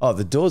 Oh,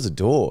 the door's a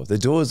door. The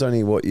door's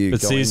only what you.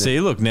 But go in see,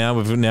 look, now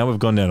we've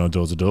gone down on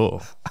door's a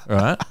door,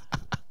 right?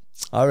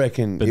 I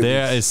reckon. But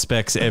there is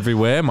specks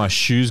everywhere. My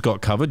shoes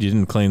got covered. You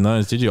didn't clean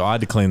those, did you? I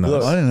had to clean those.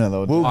 Look, I didn't know that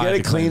would. We'll I get had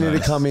a to clean cleaner to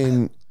those. come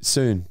in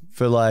soon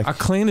for like. A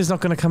cleaner's not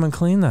going to come and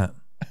clean that.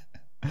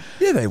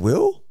 Yeah, they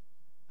will.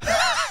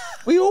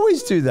 We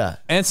always do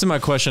that. Answer my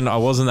question. I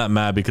wasn't that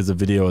mad because the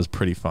video was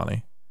pretty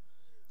funny.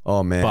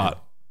 Oh man,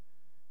 But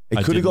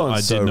it could have gone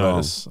I so did wrong.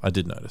 notice. I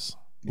did notice.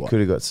 It could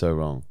have got so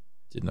wrong.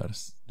 Did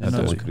notice.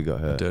 Someone could have got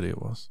How hurt. dirty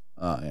it was.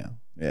 Oh yeah.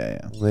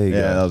 There you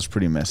Yeah, go. that was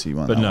pretty messy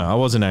one. But that no, one. I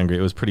wasn't angry.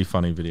 It was a pretty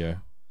funny video.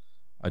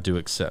 I do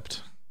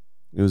accept.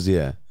 It was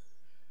I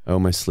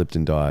almost slipped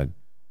and died.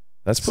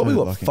 That's probably So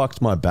what lucky.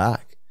 fucked my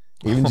back.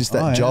 Even just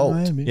that Oh, yeah, jolt.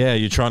 maybe. Yeah,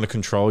 you're trying to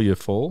control your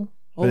fall.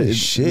 But Holy it's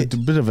shit. a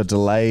bit of a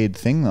delayed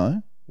thing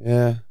though.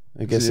 Yeah,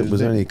 I guess It it was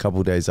was a- only a couple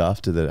of days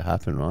after that it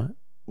happened, right?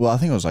 Well, I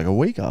think it was like a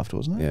week after,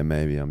 wasn't it? Yeah,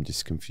 maybe I'm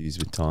just confused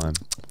with time.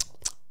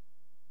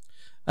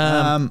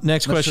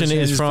 Next question question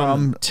is is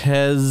from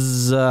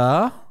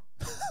Tezza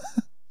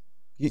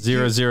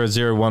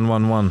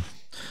 000111.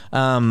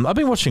 I've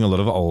been watching a lot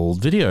of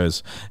old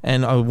videos,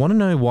 and I want to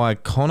know why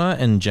Connor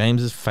and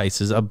James's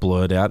faces are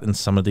blurred out in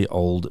some of the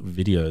old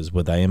videos.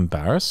 Were they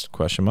embarrassed?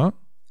 Question mark.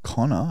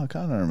 Connor? I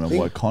can't remember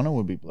why Connor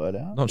would be blurred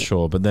out. Not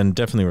sure, but then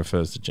definitely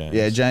refers to James.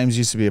 Yeah, James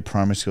used to be a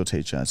primary school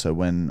teacher. So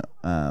when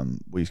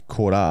we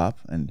caught up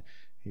and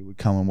he would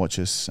come and watch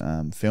us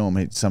film,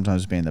 he'd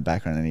sometimes be in the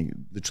background and he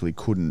literally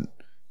couldn't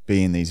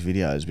be in these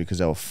videos because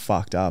they were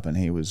fucked up, and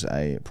he was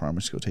a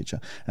primary school teacher.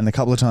 And the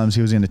couple of times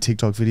he was in a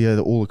TikTok video,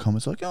 that all the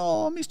comments were like,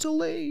 "Oh, Mr.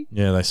 Lee."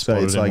 Yeah, they so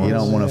spotted it's him like you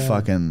once. don't want to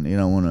fucking, you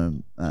don't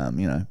want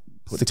to,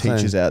 put the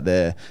teachers out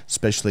there,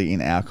 especially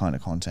in our kind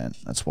of content.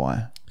 That's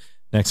why.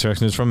 Next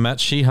question is from Matt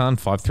Sheehan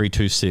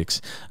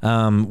 5326.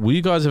 Will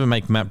you guys ever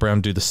make Matt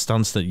Brown do the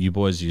stunts that you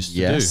boys used to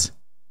Yes. do?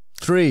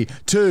 3,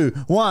 2,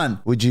 1.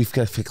 Would you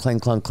go for clang,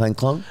 clong, clang,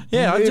 clong?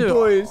 Yeah, Yeah,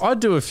 boys. I'd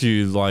do a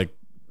few like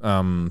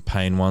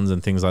pain ones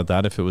and things like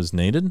that if it was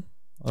needed.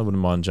 I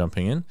wouldn't mind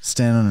jumping in.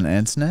 Stand on an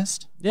ant's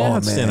nest. Yeah, Oh,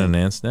 I'd stand man. on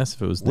an ant's nest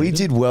if it was needed. We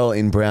did well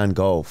in Brown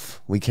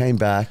Golf. We came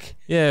back.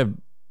 Yeah,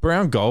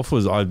 Brown Golf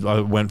was, I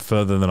went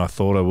further than I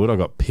thought I would. I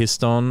got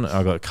pissed on.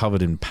 I got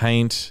covered in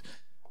paint.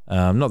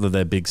 Not that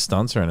they're big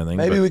stunts or anything.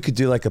 Maybe but, we could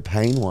do like a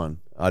pain one.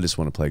 I just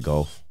want to play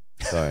golf.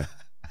 Sorry.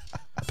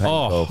 Pain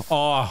golf.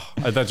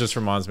 That just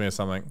reminds me of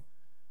something.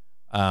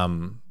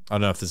 I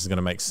don't know if this is going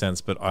to make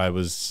sense, but I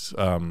was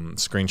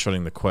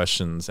screenshotting the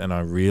questions and I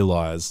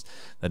realized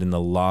that in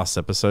the last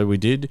episode we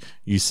did,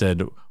 you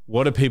said,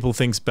 what do people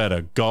think's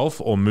better,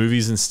 golf or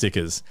movies and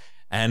stickers?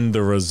 And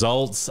the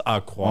results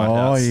are quite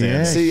outstanding.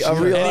 yeah. See, I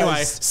realized.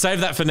 Anyway,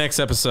 save that for next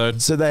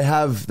episode. So they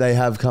have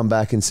come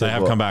back and said They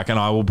have what? come back and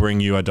I will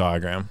bring you a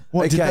diagram.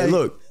 What did Okay, they,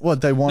 look.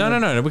 What they want?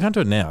 No, we can't do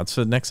it now. It's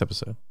for the next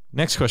episode.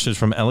 Next question is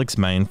from Alex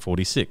Main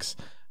 46.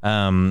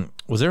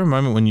 Was there a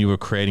moment when you were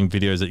creating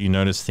videos that you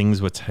noticed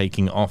things were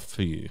taking off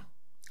for you?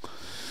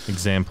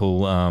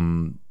 Example,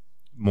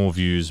 more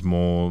views,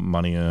 more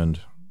money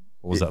earned.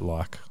 What was that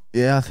like?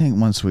 Yeah, I think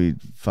once we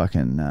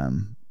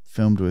fucking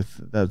filmed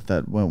with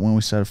that when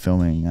we started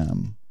filming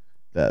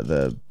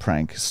the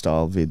prank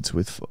style vids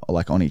with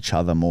like on each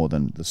other more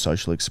than the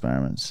social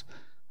experiments,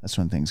 that's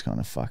when things kind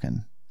of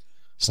fucking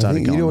I started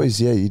think going. you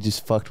always, you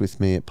just fucked with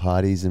me at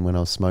parties and when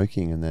I was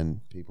smoking, and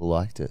then people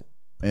liked it.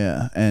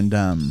 Yeah, and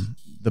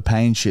the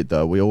pain shit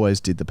though, we always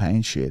did the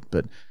pain shit,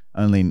 but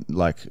only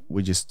like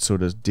we just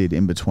sort of did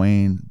in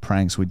between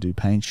pranks. We'd do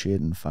pain shit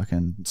and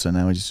fucking. So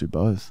now we just do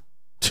both.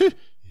 Yeah,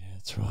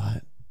 that's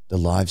right. The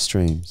live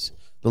streams.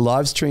 The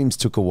live streams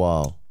took a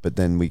while, but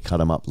then we cut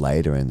them up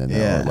later, and then they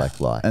were like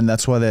live. And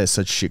that's why they're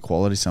such shit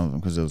quality, some of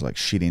them, because it was like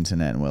shit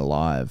internet and we're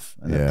live,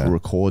 and Yeah. it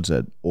records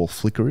it all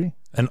flickery.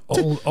 And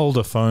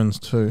older phones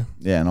too.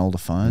 Yeah, and older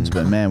phones.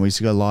 But man, we used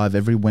to go live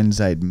every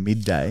Wednesday at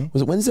midday.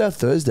 Was it Wednesday or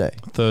Thursday?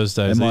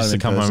 Thursdays. It I might used to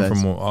have come been home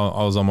Thursdays. from.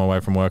 I was on my way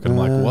from work, and I'm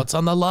like, "What's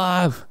on the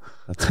live?"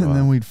 That's And right.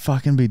 then we'd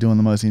fucking be doing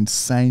the most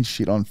insane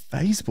shit on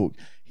Facebook,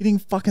 hitting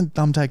fucking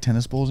thumbtack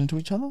tennis balls into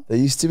each other. They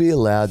used to be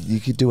allowed. You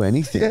could do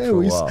anything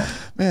for a while.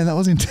 Man, that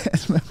was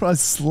intense. Remember, I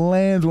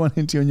slammed one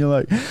into you, and you're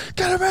like,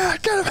 "Get him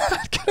out! Get him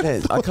out! Get him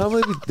Man, out!" I can't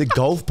believe the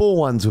golf ball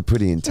ones were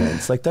pretty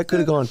intense. Like that could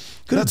have gone.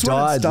 Could have That's when it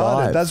died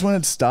started. live. That's when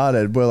it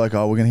started. We're like,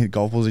 "Oh, we're gonna hit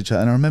golf balls at each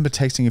other." And I remember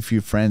texting a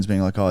few friends,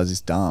 being like, "Oh, is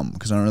this dumb?"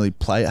 Because I don't really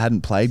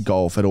hadn't played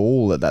golf at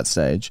all at that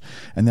stage.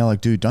 And they're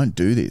like, "Dude, don't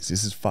do this.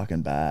 This is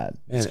fucking bad.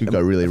 This could go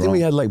really I think wrong."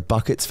 we had like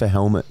buckets for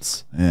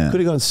helmets. Yeah. Could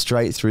have gone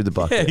straight through the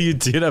Yeah, bucket. you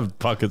did have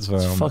buckets for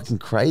them. Fucking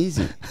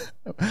crazy.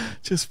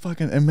 Just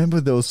fucking. And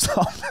remember, there was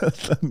some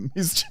that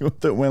missed you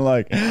that went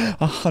like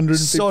 150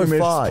 So meters.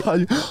 far.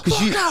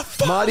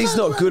 Because Marty's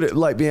not good at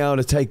like being able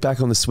to take back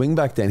on the swing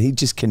back then. He'd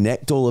just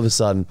connect all of a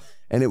sudden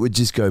and it would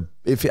just go.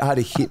 If it had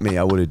to hit me,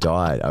 I would have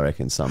died, I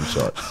reckon, some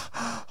shot.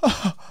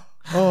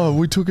 Oh,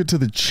 we took it to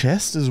the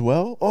chest as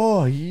well.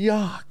 Oh,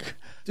 yuck.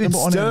 Dude, Remember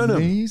on our sternum.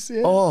 knees?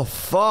 Yeah. Oh,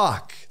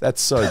 fuck.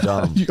 That's so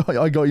dumb.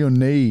 I got your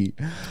knee.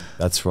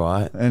 That's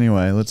right.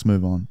 Anyway, let's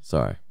move on.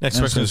 Sorry. Next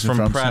question is from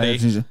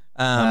Pratty.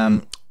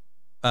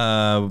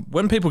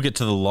 When people get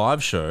to the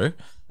live show,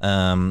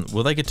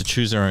 will they get to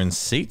choose their own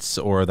seats,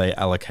 or are they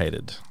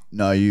allocated?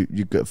 No,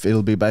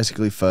 it'll be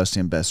basically first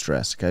in, best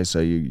dress. Okay, so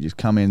you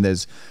come in.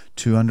 There's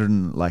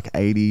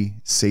 280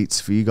 seats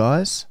for you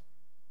guys.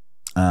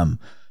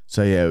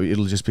 So yeah,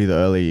 it'll just be the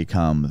earlier you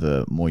come,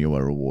 the more you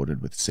are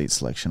rewarded with seat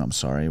selection. I'm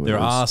sorry. There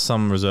are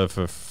some reserved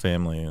for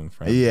family and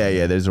friends.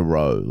 Yeah. There's a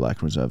row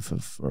like reserved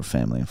for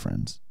family and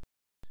friends.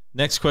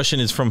 Next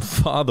question is from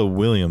Father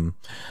William.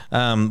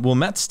 Will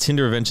Matt's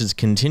Tinder Adventures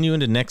continue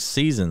into next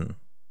season?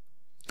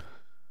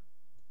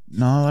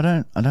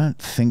 No, I don't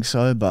think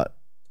so. But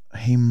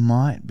he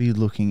might be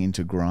looking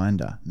into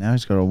Grindr. Now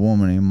he's got a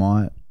woman. He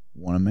might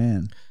want a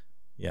man.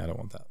 Yeah, I don't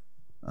want that.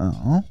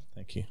 Oh,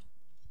 Thank you.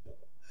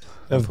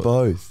 Of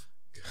both.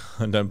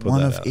 Don't put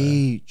one that of out there.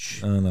 each.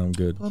 Oh, no, I'm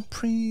good. Oh,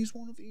 please,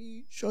 one of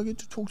each. I get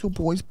to talk to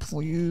boys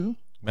for you.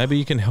 Maybe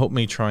you can help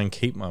me try and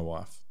keep my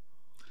wife.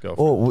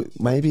 Girlfriend. Or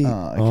maybe.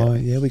 Oh, okay. Oh,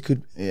 yeah, we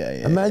could. Yeah.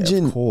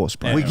 Imagine. of course,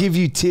 bro. We give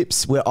you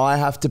tips where I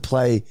have to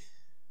play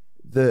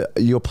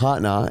your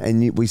partner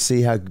and we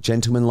see how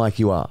gentlemanlike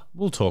you are.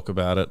 We'll talk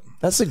about it.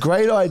 That's a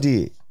great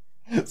idea.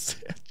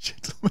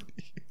 Gentlemen.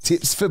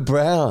 Tips for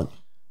Brown.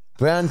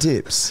 Brown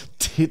tips.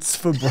 Tits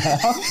for Brown.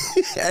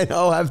 And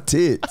I'll have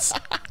tits.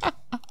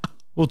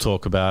 We'll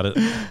talk about it.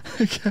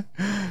 Okay.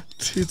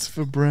 Tits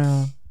for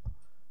Brown.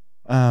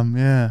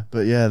 Yeah.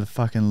 But yeah, the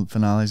fucking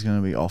finale's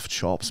going to be off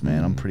chops,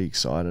 man. I'm pretty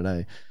excited,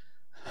 eh?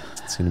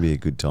 It's going to be a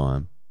good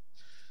time.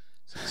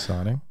 It's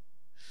exciting.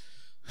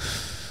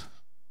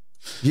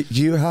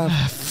 You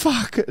have...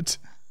 Fuck it.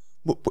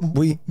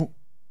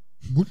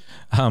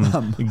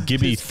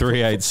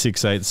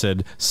 Gibby3868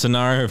 said,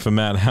 scenario for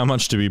Matt, how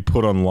much do we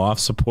put on life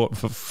support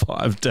for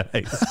 5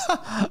 days?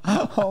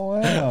 Oh,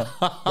 wow.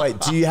 Wait,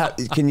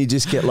 can you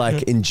just get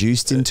like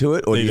induced into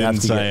it, or They do you have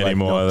didn't to say get like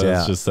anymore. knocked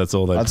out? That's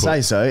all they I'd put.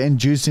 say so.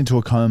 Induced into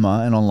a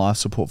coma and on life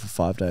support for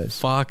 5 days.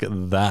 Fuck,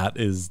 that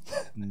is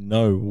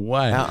no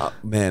way.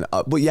 Man,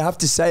 well, you have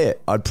to say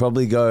it. I'd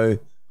probably go,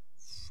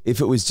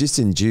 if it was just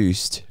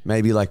induced,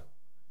 maybe like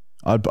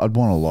I'd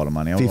want a lot of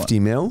money. 50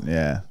 mil.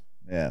 Yeah.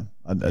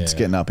 It's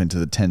getting up into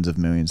the tens of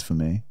millions for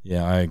me.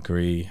 Yeah, I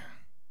agree.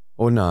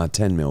 Or nah,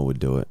 10 mil would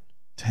do it.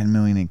 10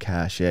 million in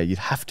cash. Yeah, you'd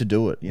have to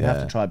do it. You'd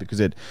have to try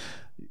because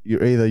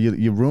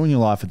you ruin your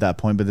life at that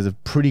point, but there's a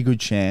pretty good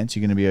chance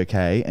you're going to be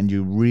okay and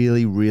you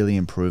really, really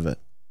improve it.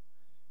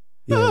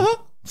 Yeah.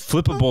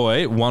 Flipper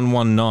Boy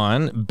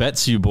 119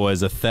 bets you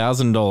boys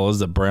 $1,000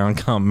 that Brown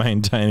can't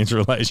maintain his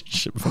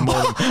relationship for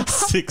more than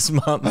 6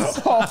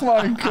 months. Oh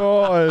my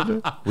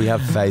God. We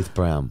have faith,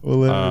 Brown.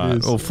 Well, there it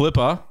is. Well,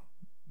 Flipper,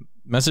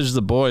 message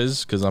the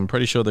boys because I'm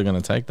pretty sure they're going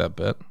to take that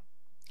bet.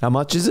 How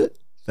much is it?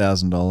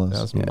 $1,000.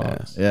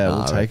 $1,000. Yeah, Nah,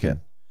 we'll I take reckon. it.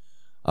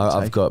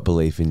 I've got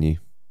belief in you.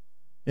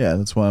 Yeah,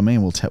 that's what I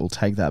mean. We'll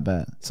take that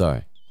bet.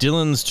 Sorry.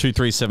 Dylan's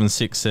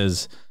 2376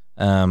 says,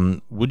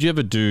 would you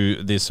ever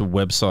do this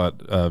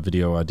website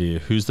video idea?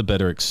 Who's the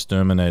better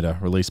exterminator?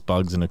 Release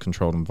bugs in a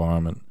controlled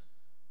environment.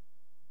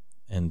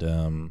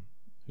 And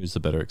who's the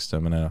better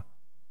exterminator?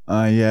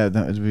 Yeah,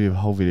 that would be a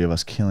whole video of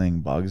us killing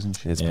bugs and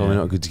shit. It's probably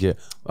not good to get.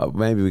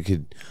 Maybe we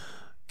could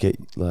get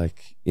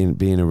like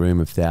be in a room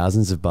of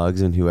thousands of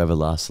bugs, and whoever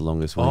lasts the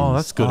longest wins. Oh,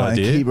 that's a good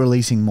idea. And keep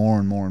releasing more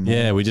and more and more.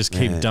 Yeah, we just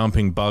keep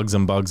dumping bugs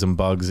and bugs and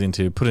bugs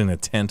into, put in a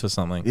tent or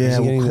something. Yeah,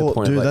 Getting to the we'll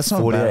point of, dude, like, that's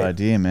not a bad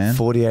idea, man.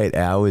 48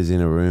 hours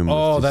in a room.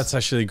 Oh, with that's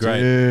actually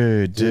great.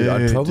 dude,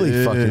 I'd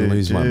probably fucking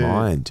lose my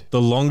mind.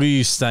 The longer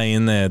you stay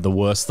in there, the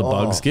worse the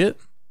bugs get.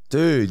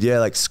 Dude, yeah,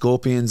 like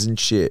scorpions and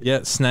shit.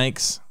 Yeah,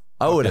 snakes.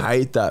 I would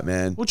hate that,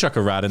 man. We'll chuck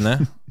a rat in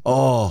there.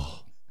 Oh.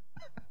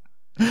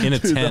 In a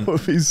Dude, tent. that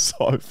would be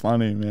so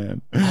funny,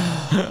 man.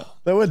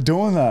 They were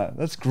doing that.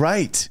 That's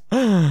great.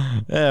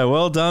 Yeah,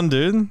 well done,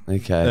 dude.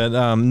 Okay.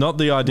 Not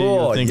the idea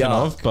you're thinking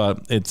yuck. of,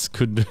 but it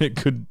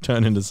could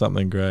turn into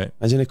something great.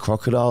 Imagine a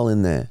crocodile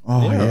in there.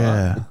 Oh,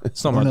 yeah.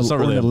 It's not, it's not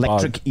really an a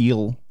electric bug.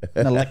 eel.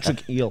 An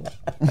electric eel.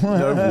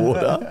 No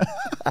water.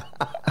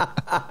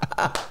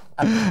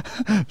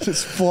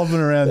 Just flopping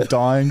around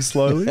dying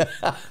slowly. we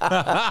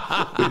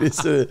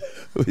just sit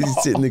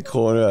in the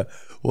corner,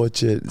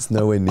 watch it. It's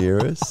nowhere near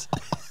us.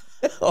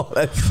 Oh,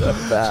 that's so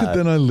bad.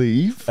 Then I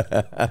leave.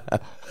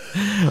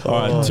 All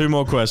right, 2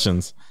 more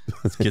questions.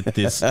 Let's get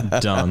this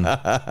done.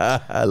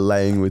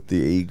 Laying with the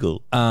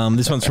eagle.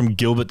 This one's from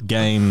Gilbert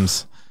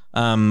Games.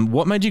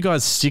 What made you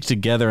guys stick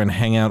together and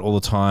hang out all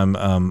the time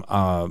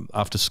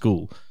after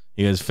school?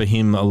 He goes, for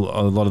him, a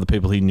lot of the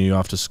people he knew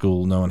after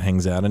school, no one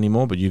hangs out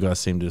anymore, but you guys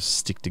seem to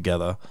stick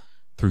together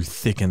through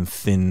thick and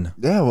thin.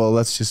 Yeah, well,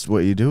 that's just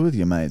what you do with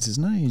your mates,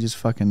 isn't it? You just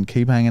fucking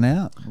keep hanging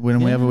out.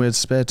 Whenever we had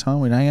spare time,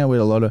 we'd hang out. We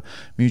had a lot of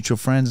mutual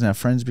friends, and our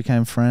friends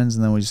became friends,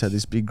 and then we just had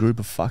this big group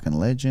of fucking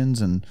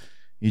legends, and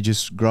you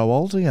just grow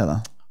old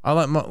together. I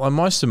like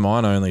most of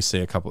mine. I only see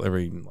a couple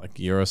every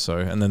year or so,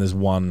 and then there's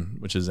one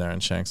which is Aaron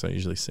Shanks. I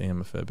usually see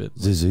him a fair bit.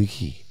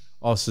 Suzuki.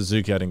 Oh,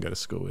 Suzuki, I didn't go to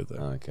school with.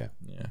 Oh, okay.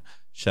 Yeah,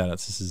 shout out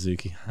to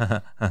Suzuki.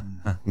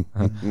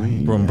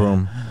 Broom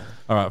broom.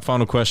 All right,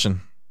 final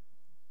question.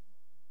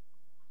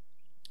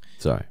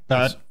 Sorry.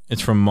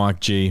 It's from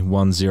Mike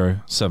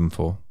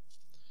G1074.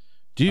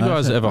 Do you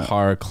guys ever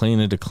hire a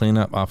cleaner to clean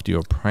up after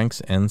your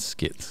pranks and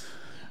skits?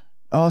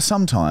 Oh,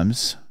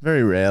 sometimes.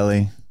 Very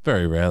rarely.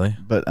 Very rarely.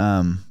 But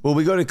Well,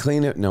 we got to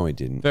clean it. No, we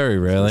didn't. Very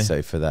rarely.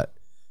 Say for that.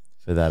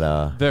 Very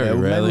yeah,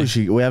 rarely.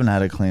 maybe we haven't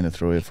had a cleaner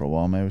through here for a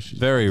while. Maybe we should.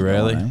 Very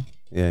rarely. Eh?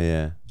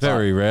 Yeah.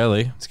 Very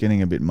rarely. It's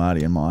getting a bit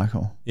Marty and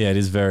Michael. Yeah, it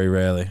is very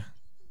rarely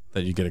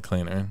that you get a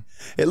cleaner in.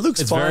 It looks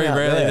It's fine very out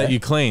rarely there. that you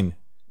clean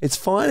It's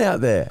fine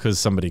out there. because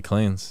somebody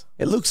cleans.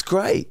 It looks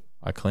great.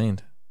 I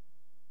cleaned.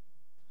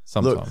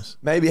 Sometimes.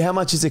 Look, maybe how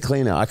much is a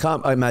cleaner? I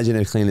can't imagine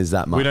a cleaner's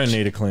that much. We don't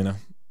need a cleaner.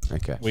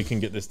 Okay. We can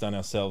get this done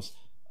ourselves.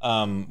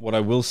 What I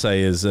will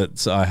say is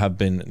that I have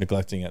been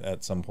neglecting it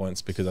at some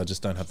points because I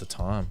just don't have the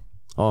time.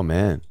 Oh,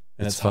 man.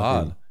 And it's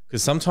hard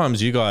because sometimes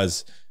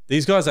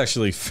these guys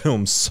actually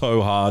film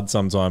so hard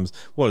sometimes.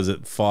 What is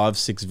it,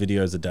 5-6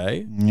 videos a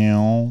day?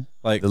 No.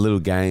 Like The little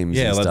games.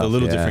 yeah, and like stuff, the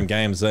little yeah. different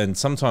games. And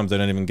sometimes they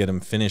don't even get them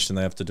finished and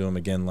they have to do them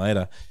again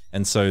later.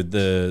 And so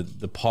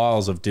the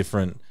piles of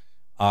different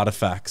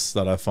artifacts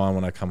that I find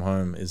when I come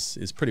home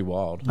is pretty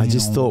wild. I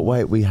just thought,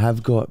 wait, we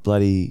have got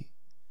bloody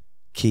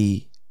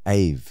Key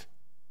Ave.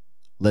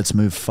 let's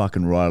move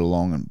fucking right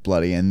along and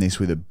bloody end this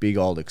with a big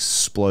old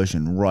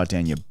explosion right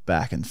down your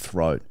back and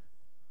throat.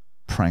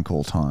 Prank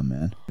call time,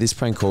 man. This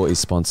prank call is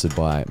sponsored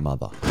by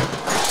Mother.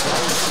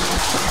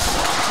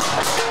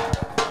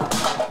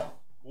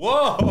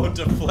 Whoa,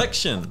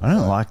 deflection. I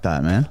don't like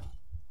that, man.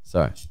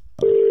 Sorry.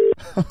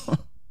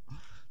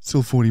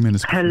 Still 40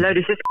 minutes. Hello,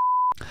 this is...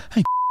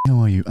 Hey, how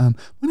are you? My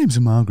name's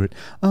Margaret.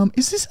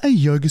 Is this a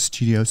yoga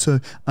studio? So,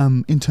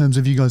 in terms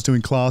of you guys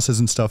doing classes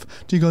and stuff,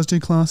 do you guys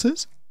do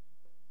classes?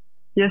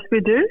 Yes, we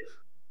do.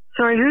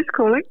 Sorry, who's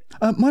calling?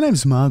 My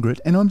name's Margaret,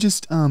 and I'm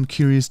just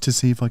curious to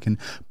see if I can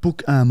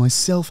book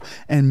myself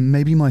and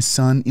maybe my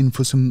son in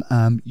for some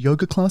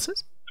yoga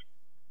classes.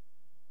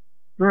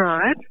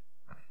 Right.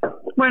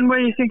 When were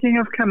you thinking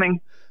of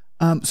coming?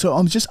 So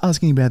I'm just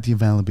asking about the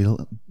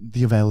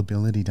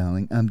availability,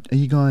 darling. Are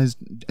you guys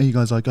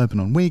like open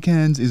on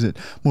weekends? Is it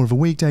more of a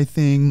weekday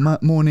thing?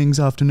 Mornings,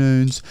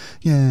 afternoons?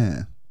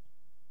 Yeah.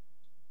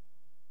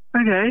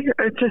 Okay.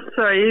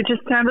 Sorry, you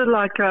just sounded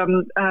like you're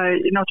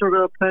not a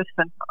real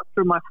person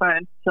through my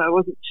phone, so I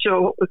wasn't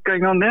sure what was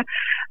going on there.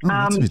 Oh,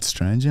 that's a bit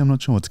strange. I'm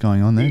not sure what's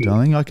going on there,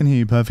 darling. I can hear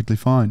you perfectly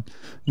fine.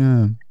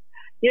 Yeah.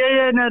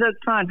 Yeah, no, that's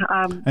fine.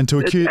 And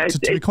to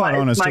be quite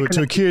honest,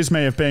 to accuse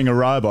me of being a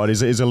robot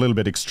is a little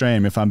bit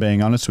extreme, if I'm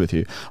being honest with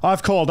you.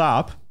 I've called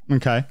up,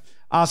 okay,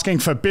 asking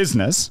for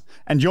business,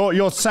 and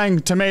you're saying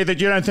to me that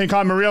you don't think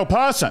I'm a real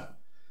person.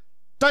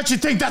 Don't you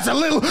think that's a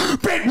little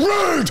bit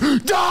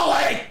rude,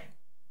 darling?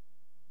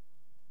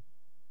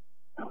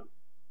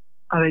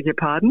 I beg your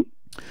pardon?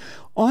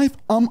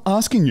 I'm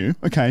asking you,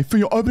 okay, for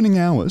your opening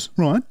hours,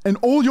 right? And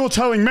all you're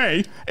telling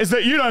me is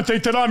that you don't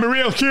think that I'm a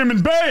real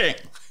human being.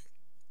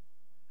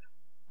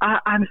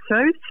 I'm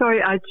so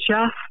sorry. I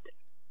just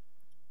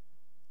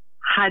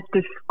had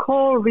this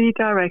call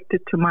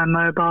redirected to my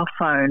mobile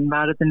phone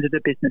rather than to the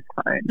business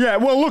phone. Yeah,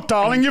 well, look,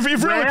 darling, you've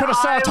really put a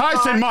sour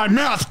taste in my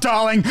mouth,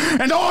 darling,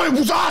 and I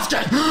was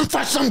asking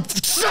for some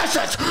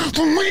success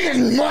for me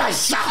and my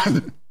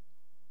son.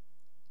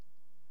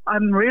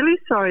 I'm really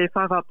sorry if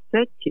I've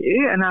upset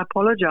you, and I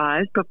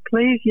apologise, but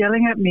please,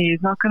 yelling at me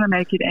is not going to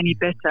make it any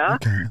better,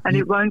 and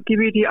it won't give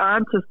you the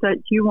answers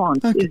that you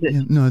want, is it?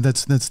 Yeah, no,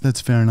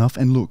 that's fair enough.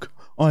 And look,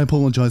 I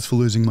apologise for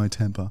losing my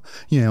temper.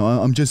 Yeah,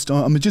 I'm just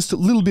a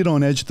little bit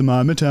on edge at the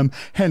moment.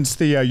 Hence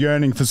the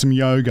yearning for some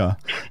yoga.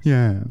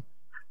 Yeah.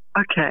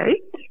 Okay.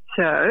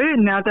 So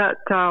now that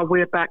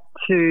we're back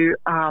to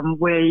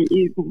where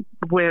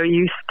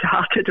you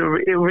started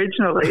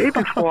originally,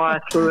 before I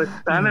threw a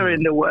spanner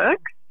in the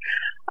works.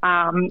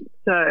 I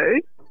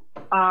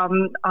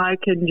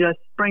can just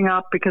bring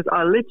up, because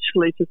I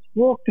literally just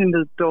walked in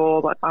the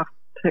door, but I've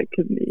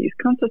taken these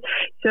concepts.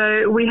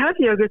 So we have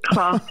yoga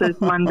classes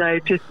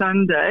Monday to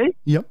Sunday.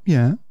 Yep,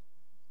 yeah.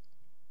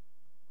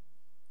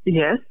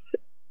 Yes.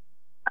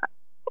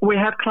 We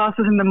have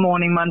classes in the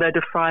morning, Monday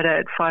to Friday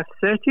at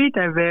 5:30.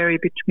 They vary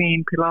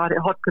between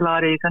hot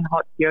Pilates and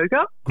hot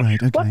yoga.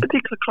 Great, okay. What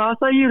particular class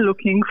are you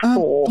looking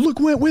for? Look,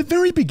 we're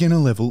very beginner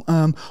level.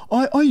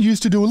 I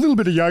used to do a little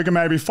bit of yoga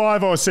maybe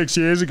 5 or 6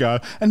 years ago,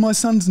 and my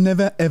son's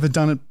never ever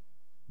done it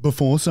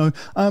before. So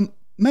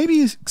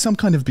maybe some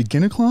kind of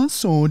beginner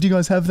class, or do you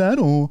guys have that?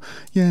 Or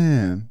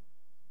yeah.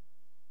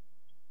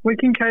 We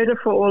can cater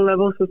for all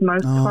levels with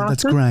most classes. Oh,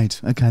 that's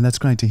great. Okay, that's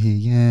great to hear.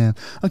 Yeah.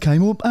 Okay,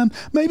 well,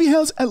 maybe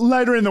how's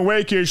later in the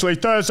week, usually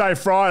Thursday,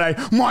 Friday,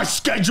 my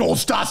schedule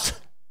starts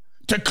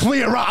to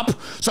clear up.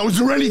 So is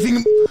there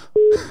anything...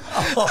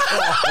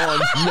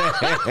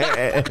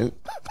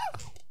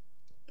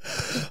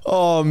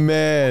 Oh,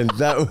 man.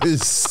 That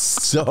was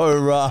so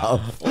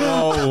rough.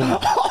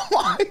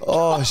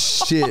 Oh,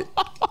 shit.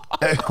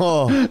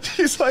 Oh.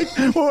 She's like,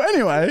 well,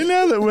 anyway,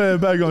 now that we're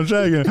back on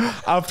track,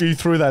 after you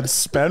threw that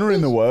spanner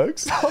in the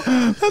works,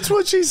 that's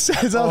what she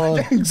says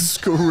after getting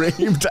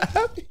screamed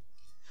at.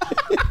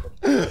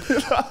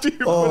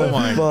 Oh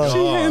my God.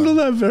 She handled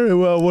that very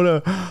well.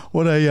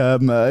 What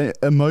a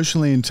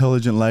emotionally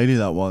intelligent lady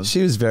that was.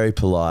 She was very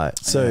polite.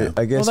 So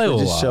I guess we're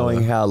just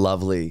showing how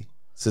lovely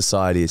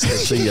society,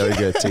 especially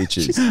yoga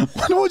teachers. I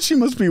wonder what she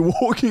must be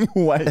walking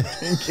away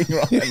thinking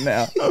right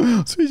now.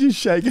 So she's just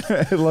shaking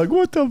her head like,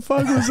 what the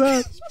fuck was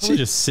that? She's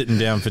just sitting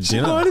down for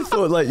dinner. I might have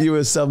thought like you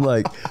were some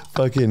like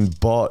fucking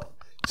bot.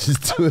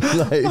 Just doing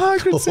like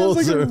Margaret sounds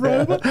like a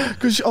robot.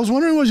 Because I was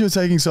wondering why she was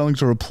taking so long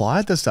to reply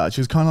at the start. She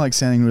was kind of like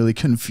sounding really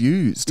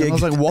confused. And I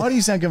was like, why do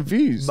you sound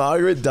confused?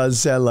 Margaret does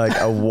sound like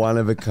a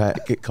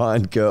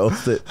one-of-a-kind girl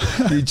that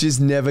you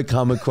just never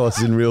come across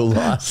in real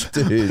life,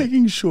 dude.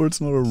 Making sure it's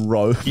not a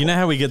robot. You know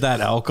how we get that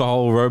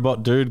alcohol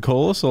robot dude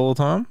call us all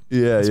the time?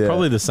 Yeah, it's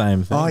probably the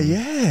same thing. Oh,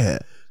 yeah.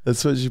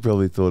 That's what she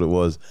probably thought it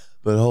was.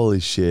 But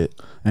holy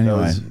shit.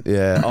 Anyway.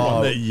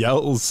 Oh, that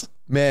yells.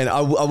 Man,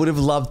 I would have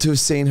loved to have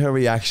seen her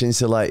reaction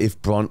to like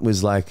if Bront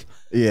was like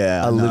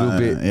a little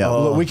bit. Yeah,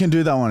 Look, we can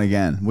do that one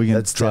again. We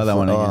can try that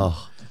one again.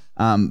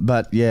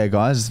 But yeah,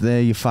 guys,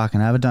 there you fucking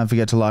have it. Don't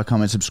forget to like,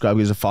 comment, subscribe,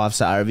 give us a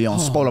 5-star review on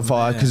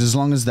Spotify, because as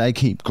long as they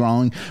keep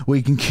growing,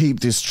 we can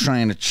keep this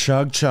train to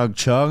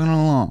chugging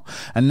along.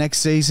 And next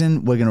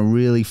season, we're gonna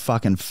really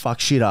fucking fuck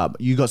shit up.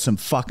 You got some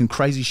fucking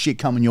crazy shit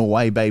coming your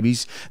way,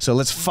 babies. So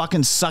let's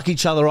fucking suck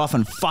each other off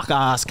and fuck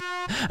ass.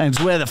 And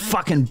we're the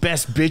fucking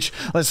best, bitch.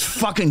 Let's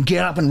fucking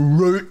get up and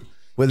root.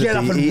 We're the Get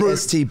up and root.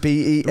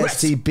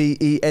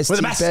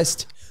 B-E-S-T-B-E-S-T-B-E-S-T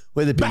best.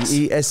 We're the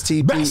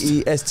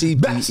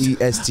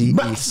B-E-S-T-B-E-S-T-B-E-S-T-B-E-S-T-B.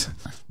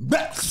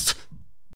 Best.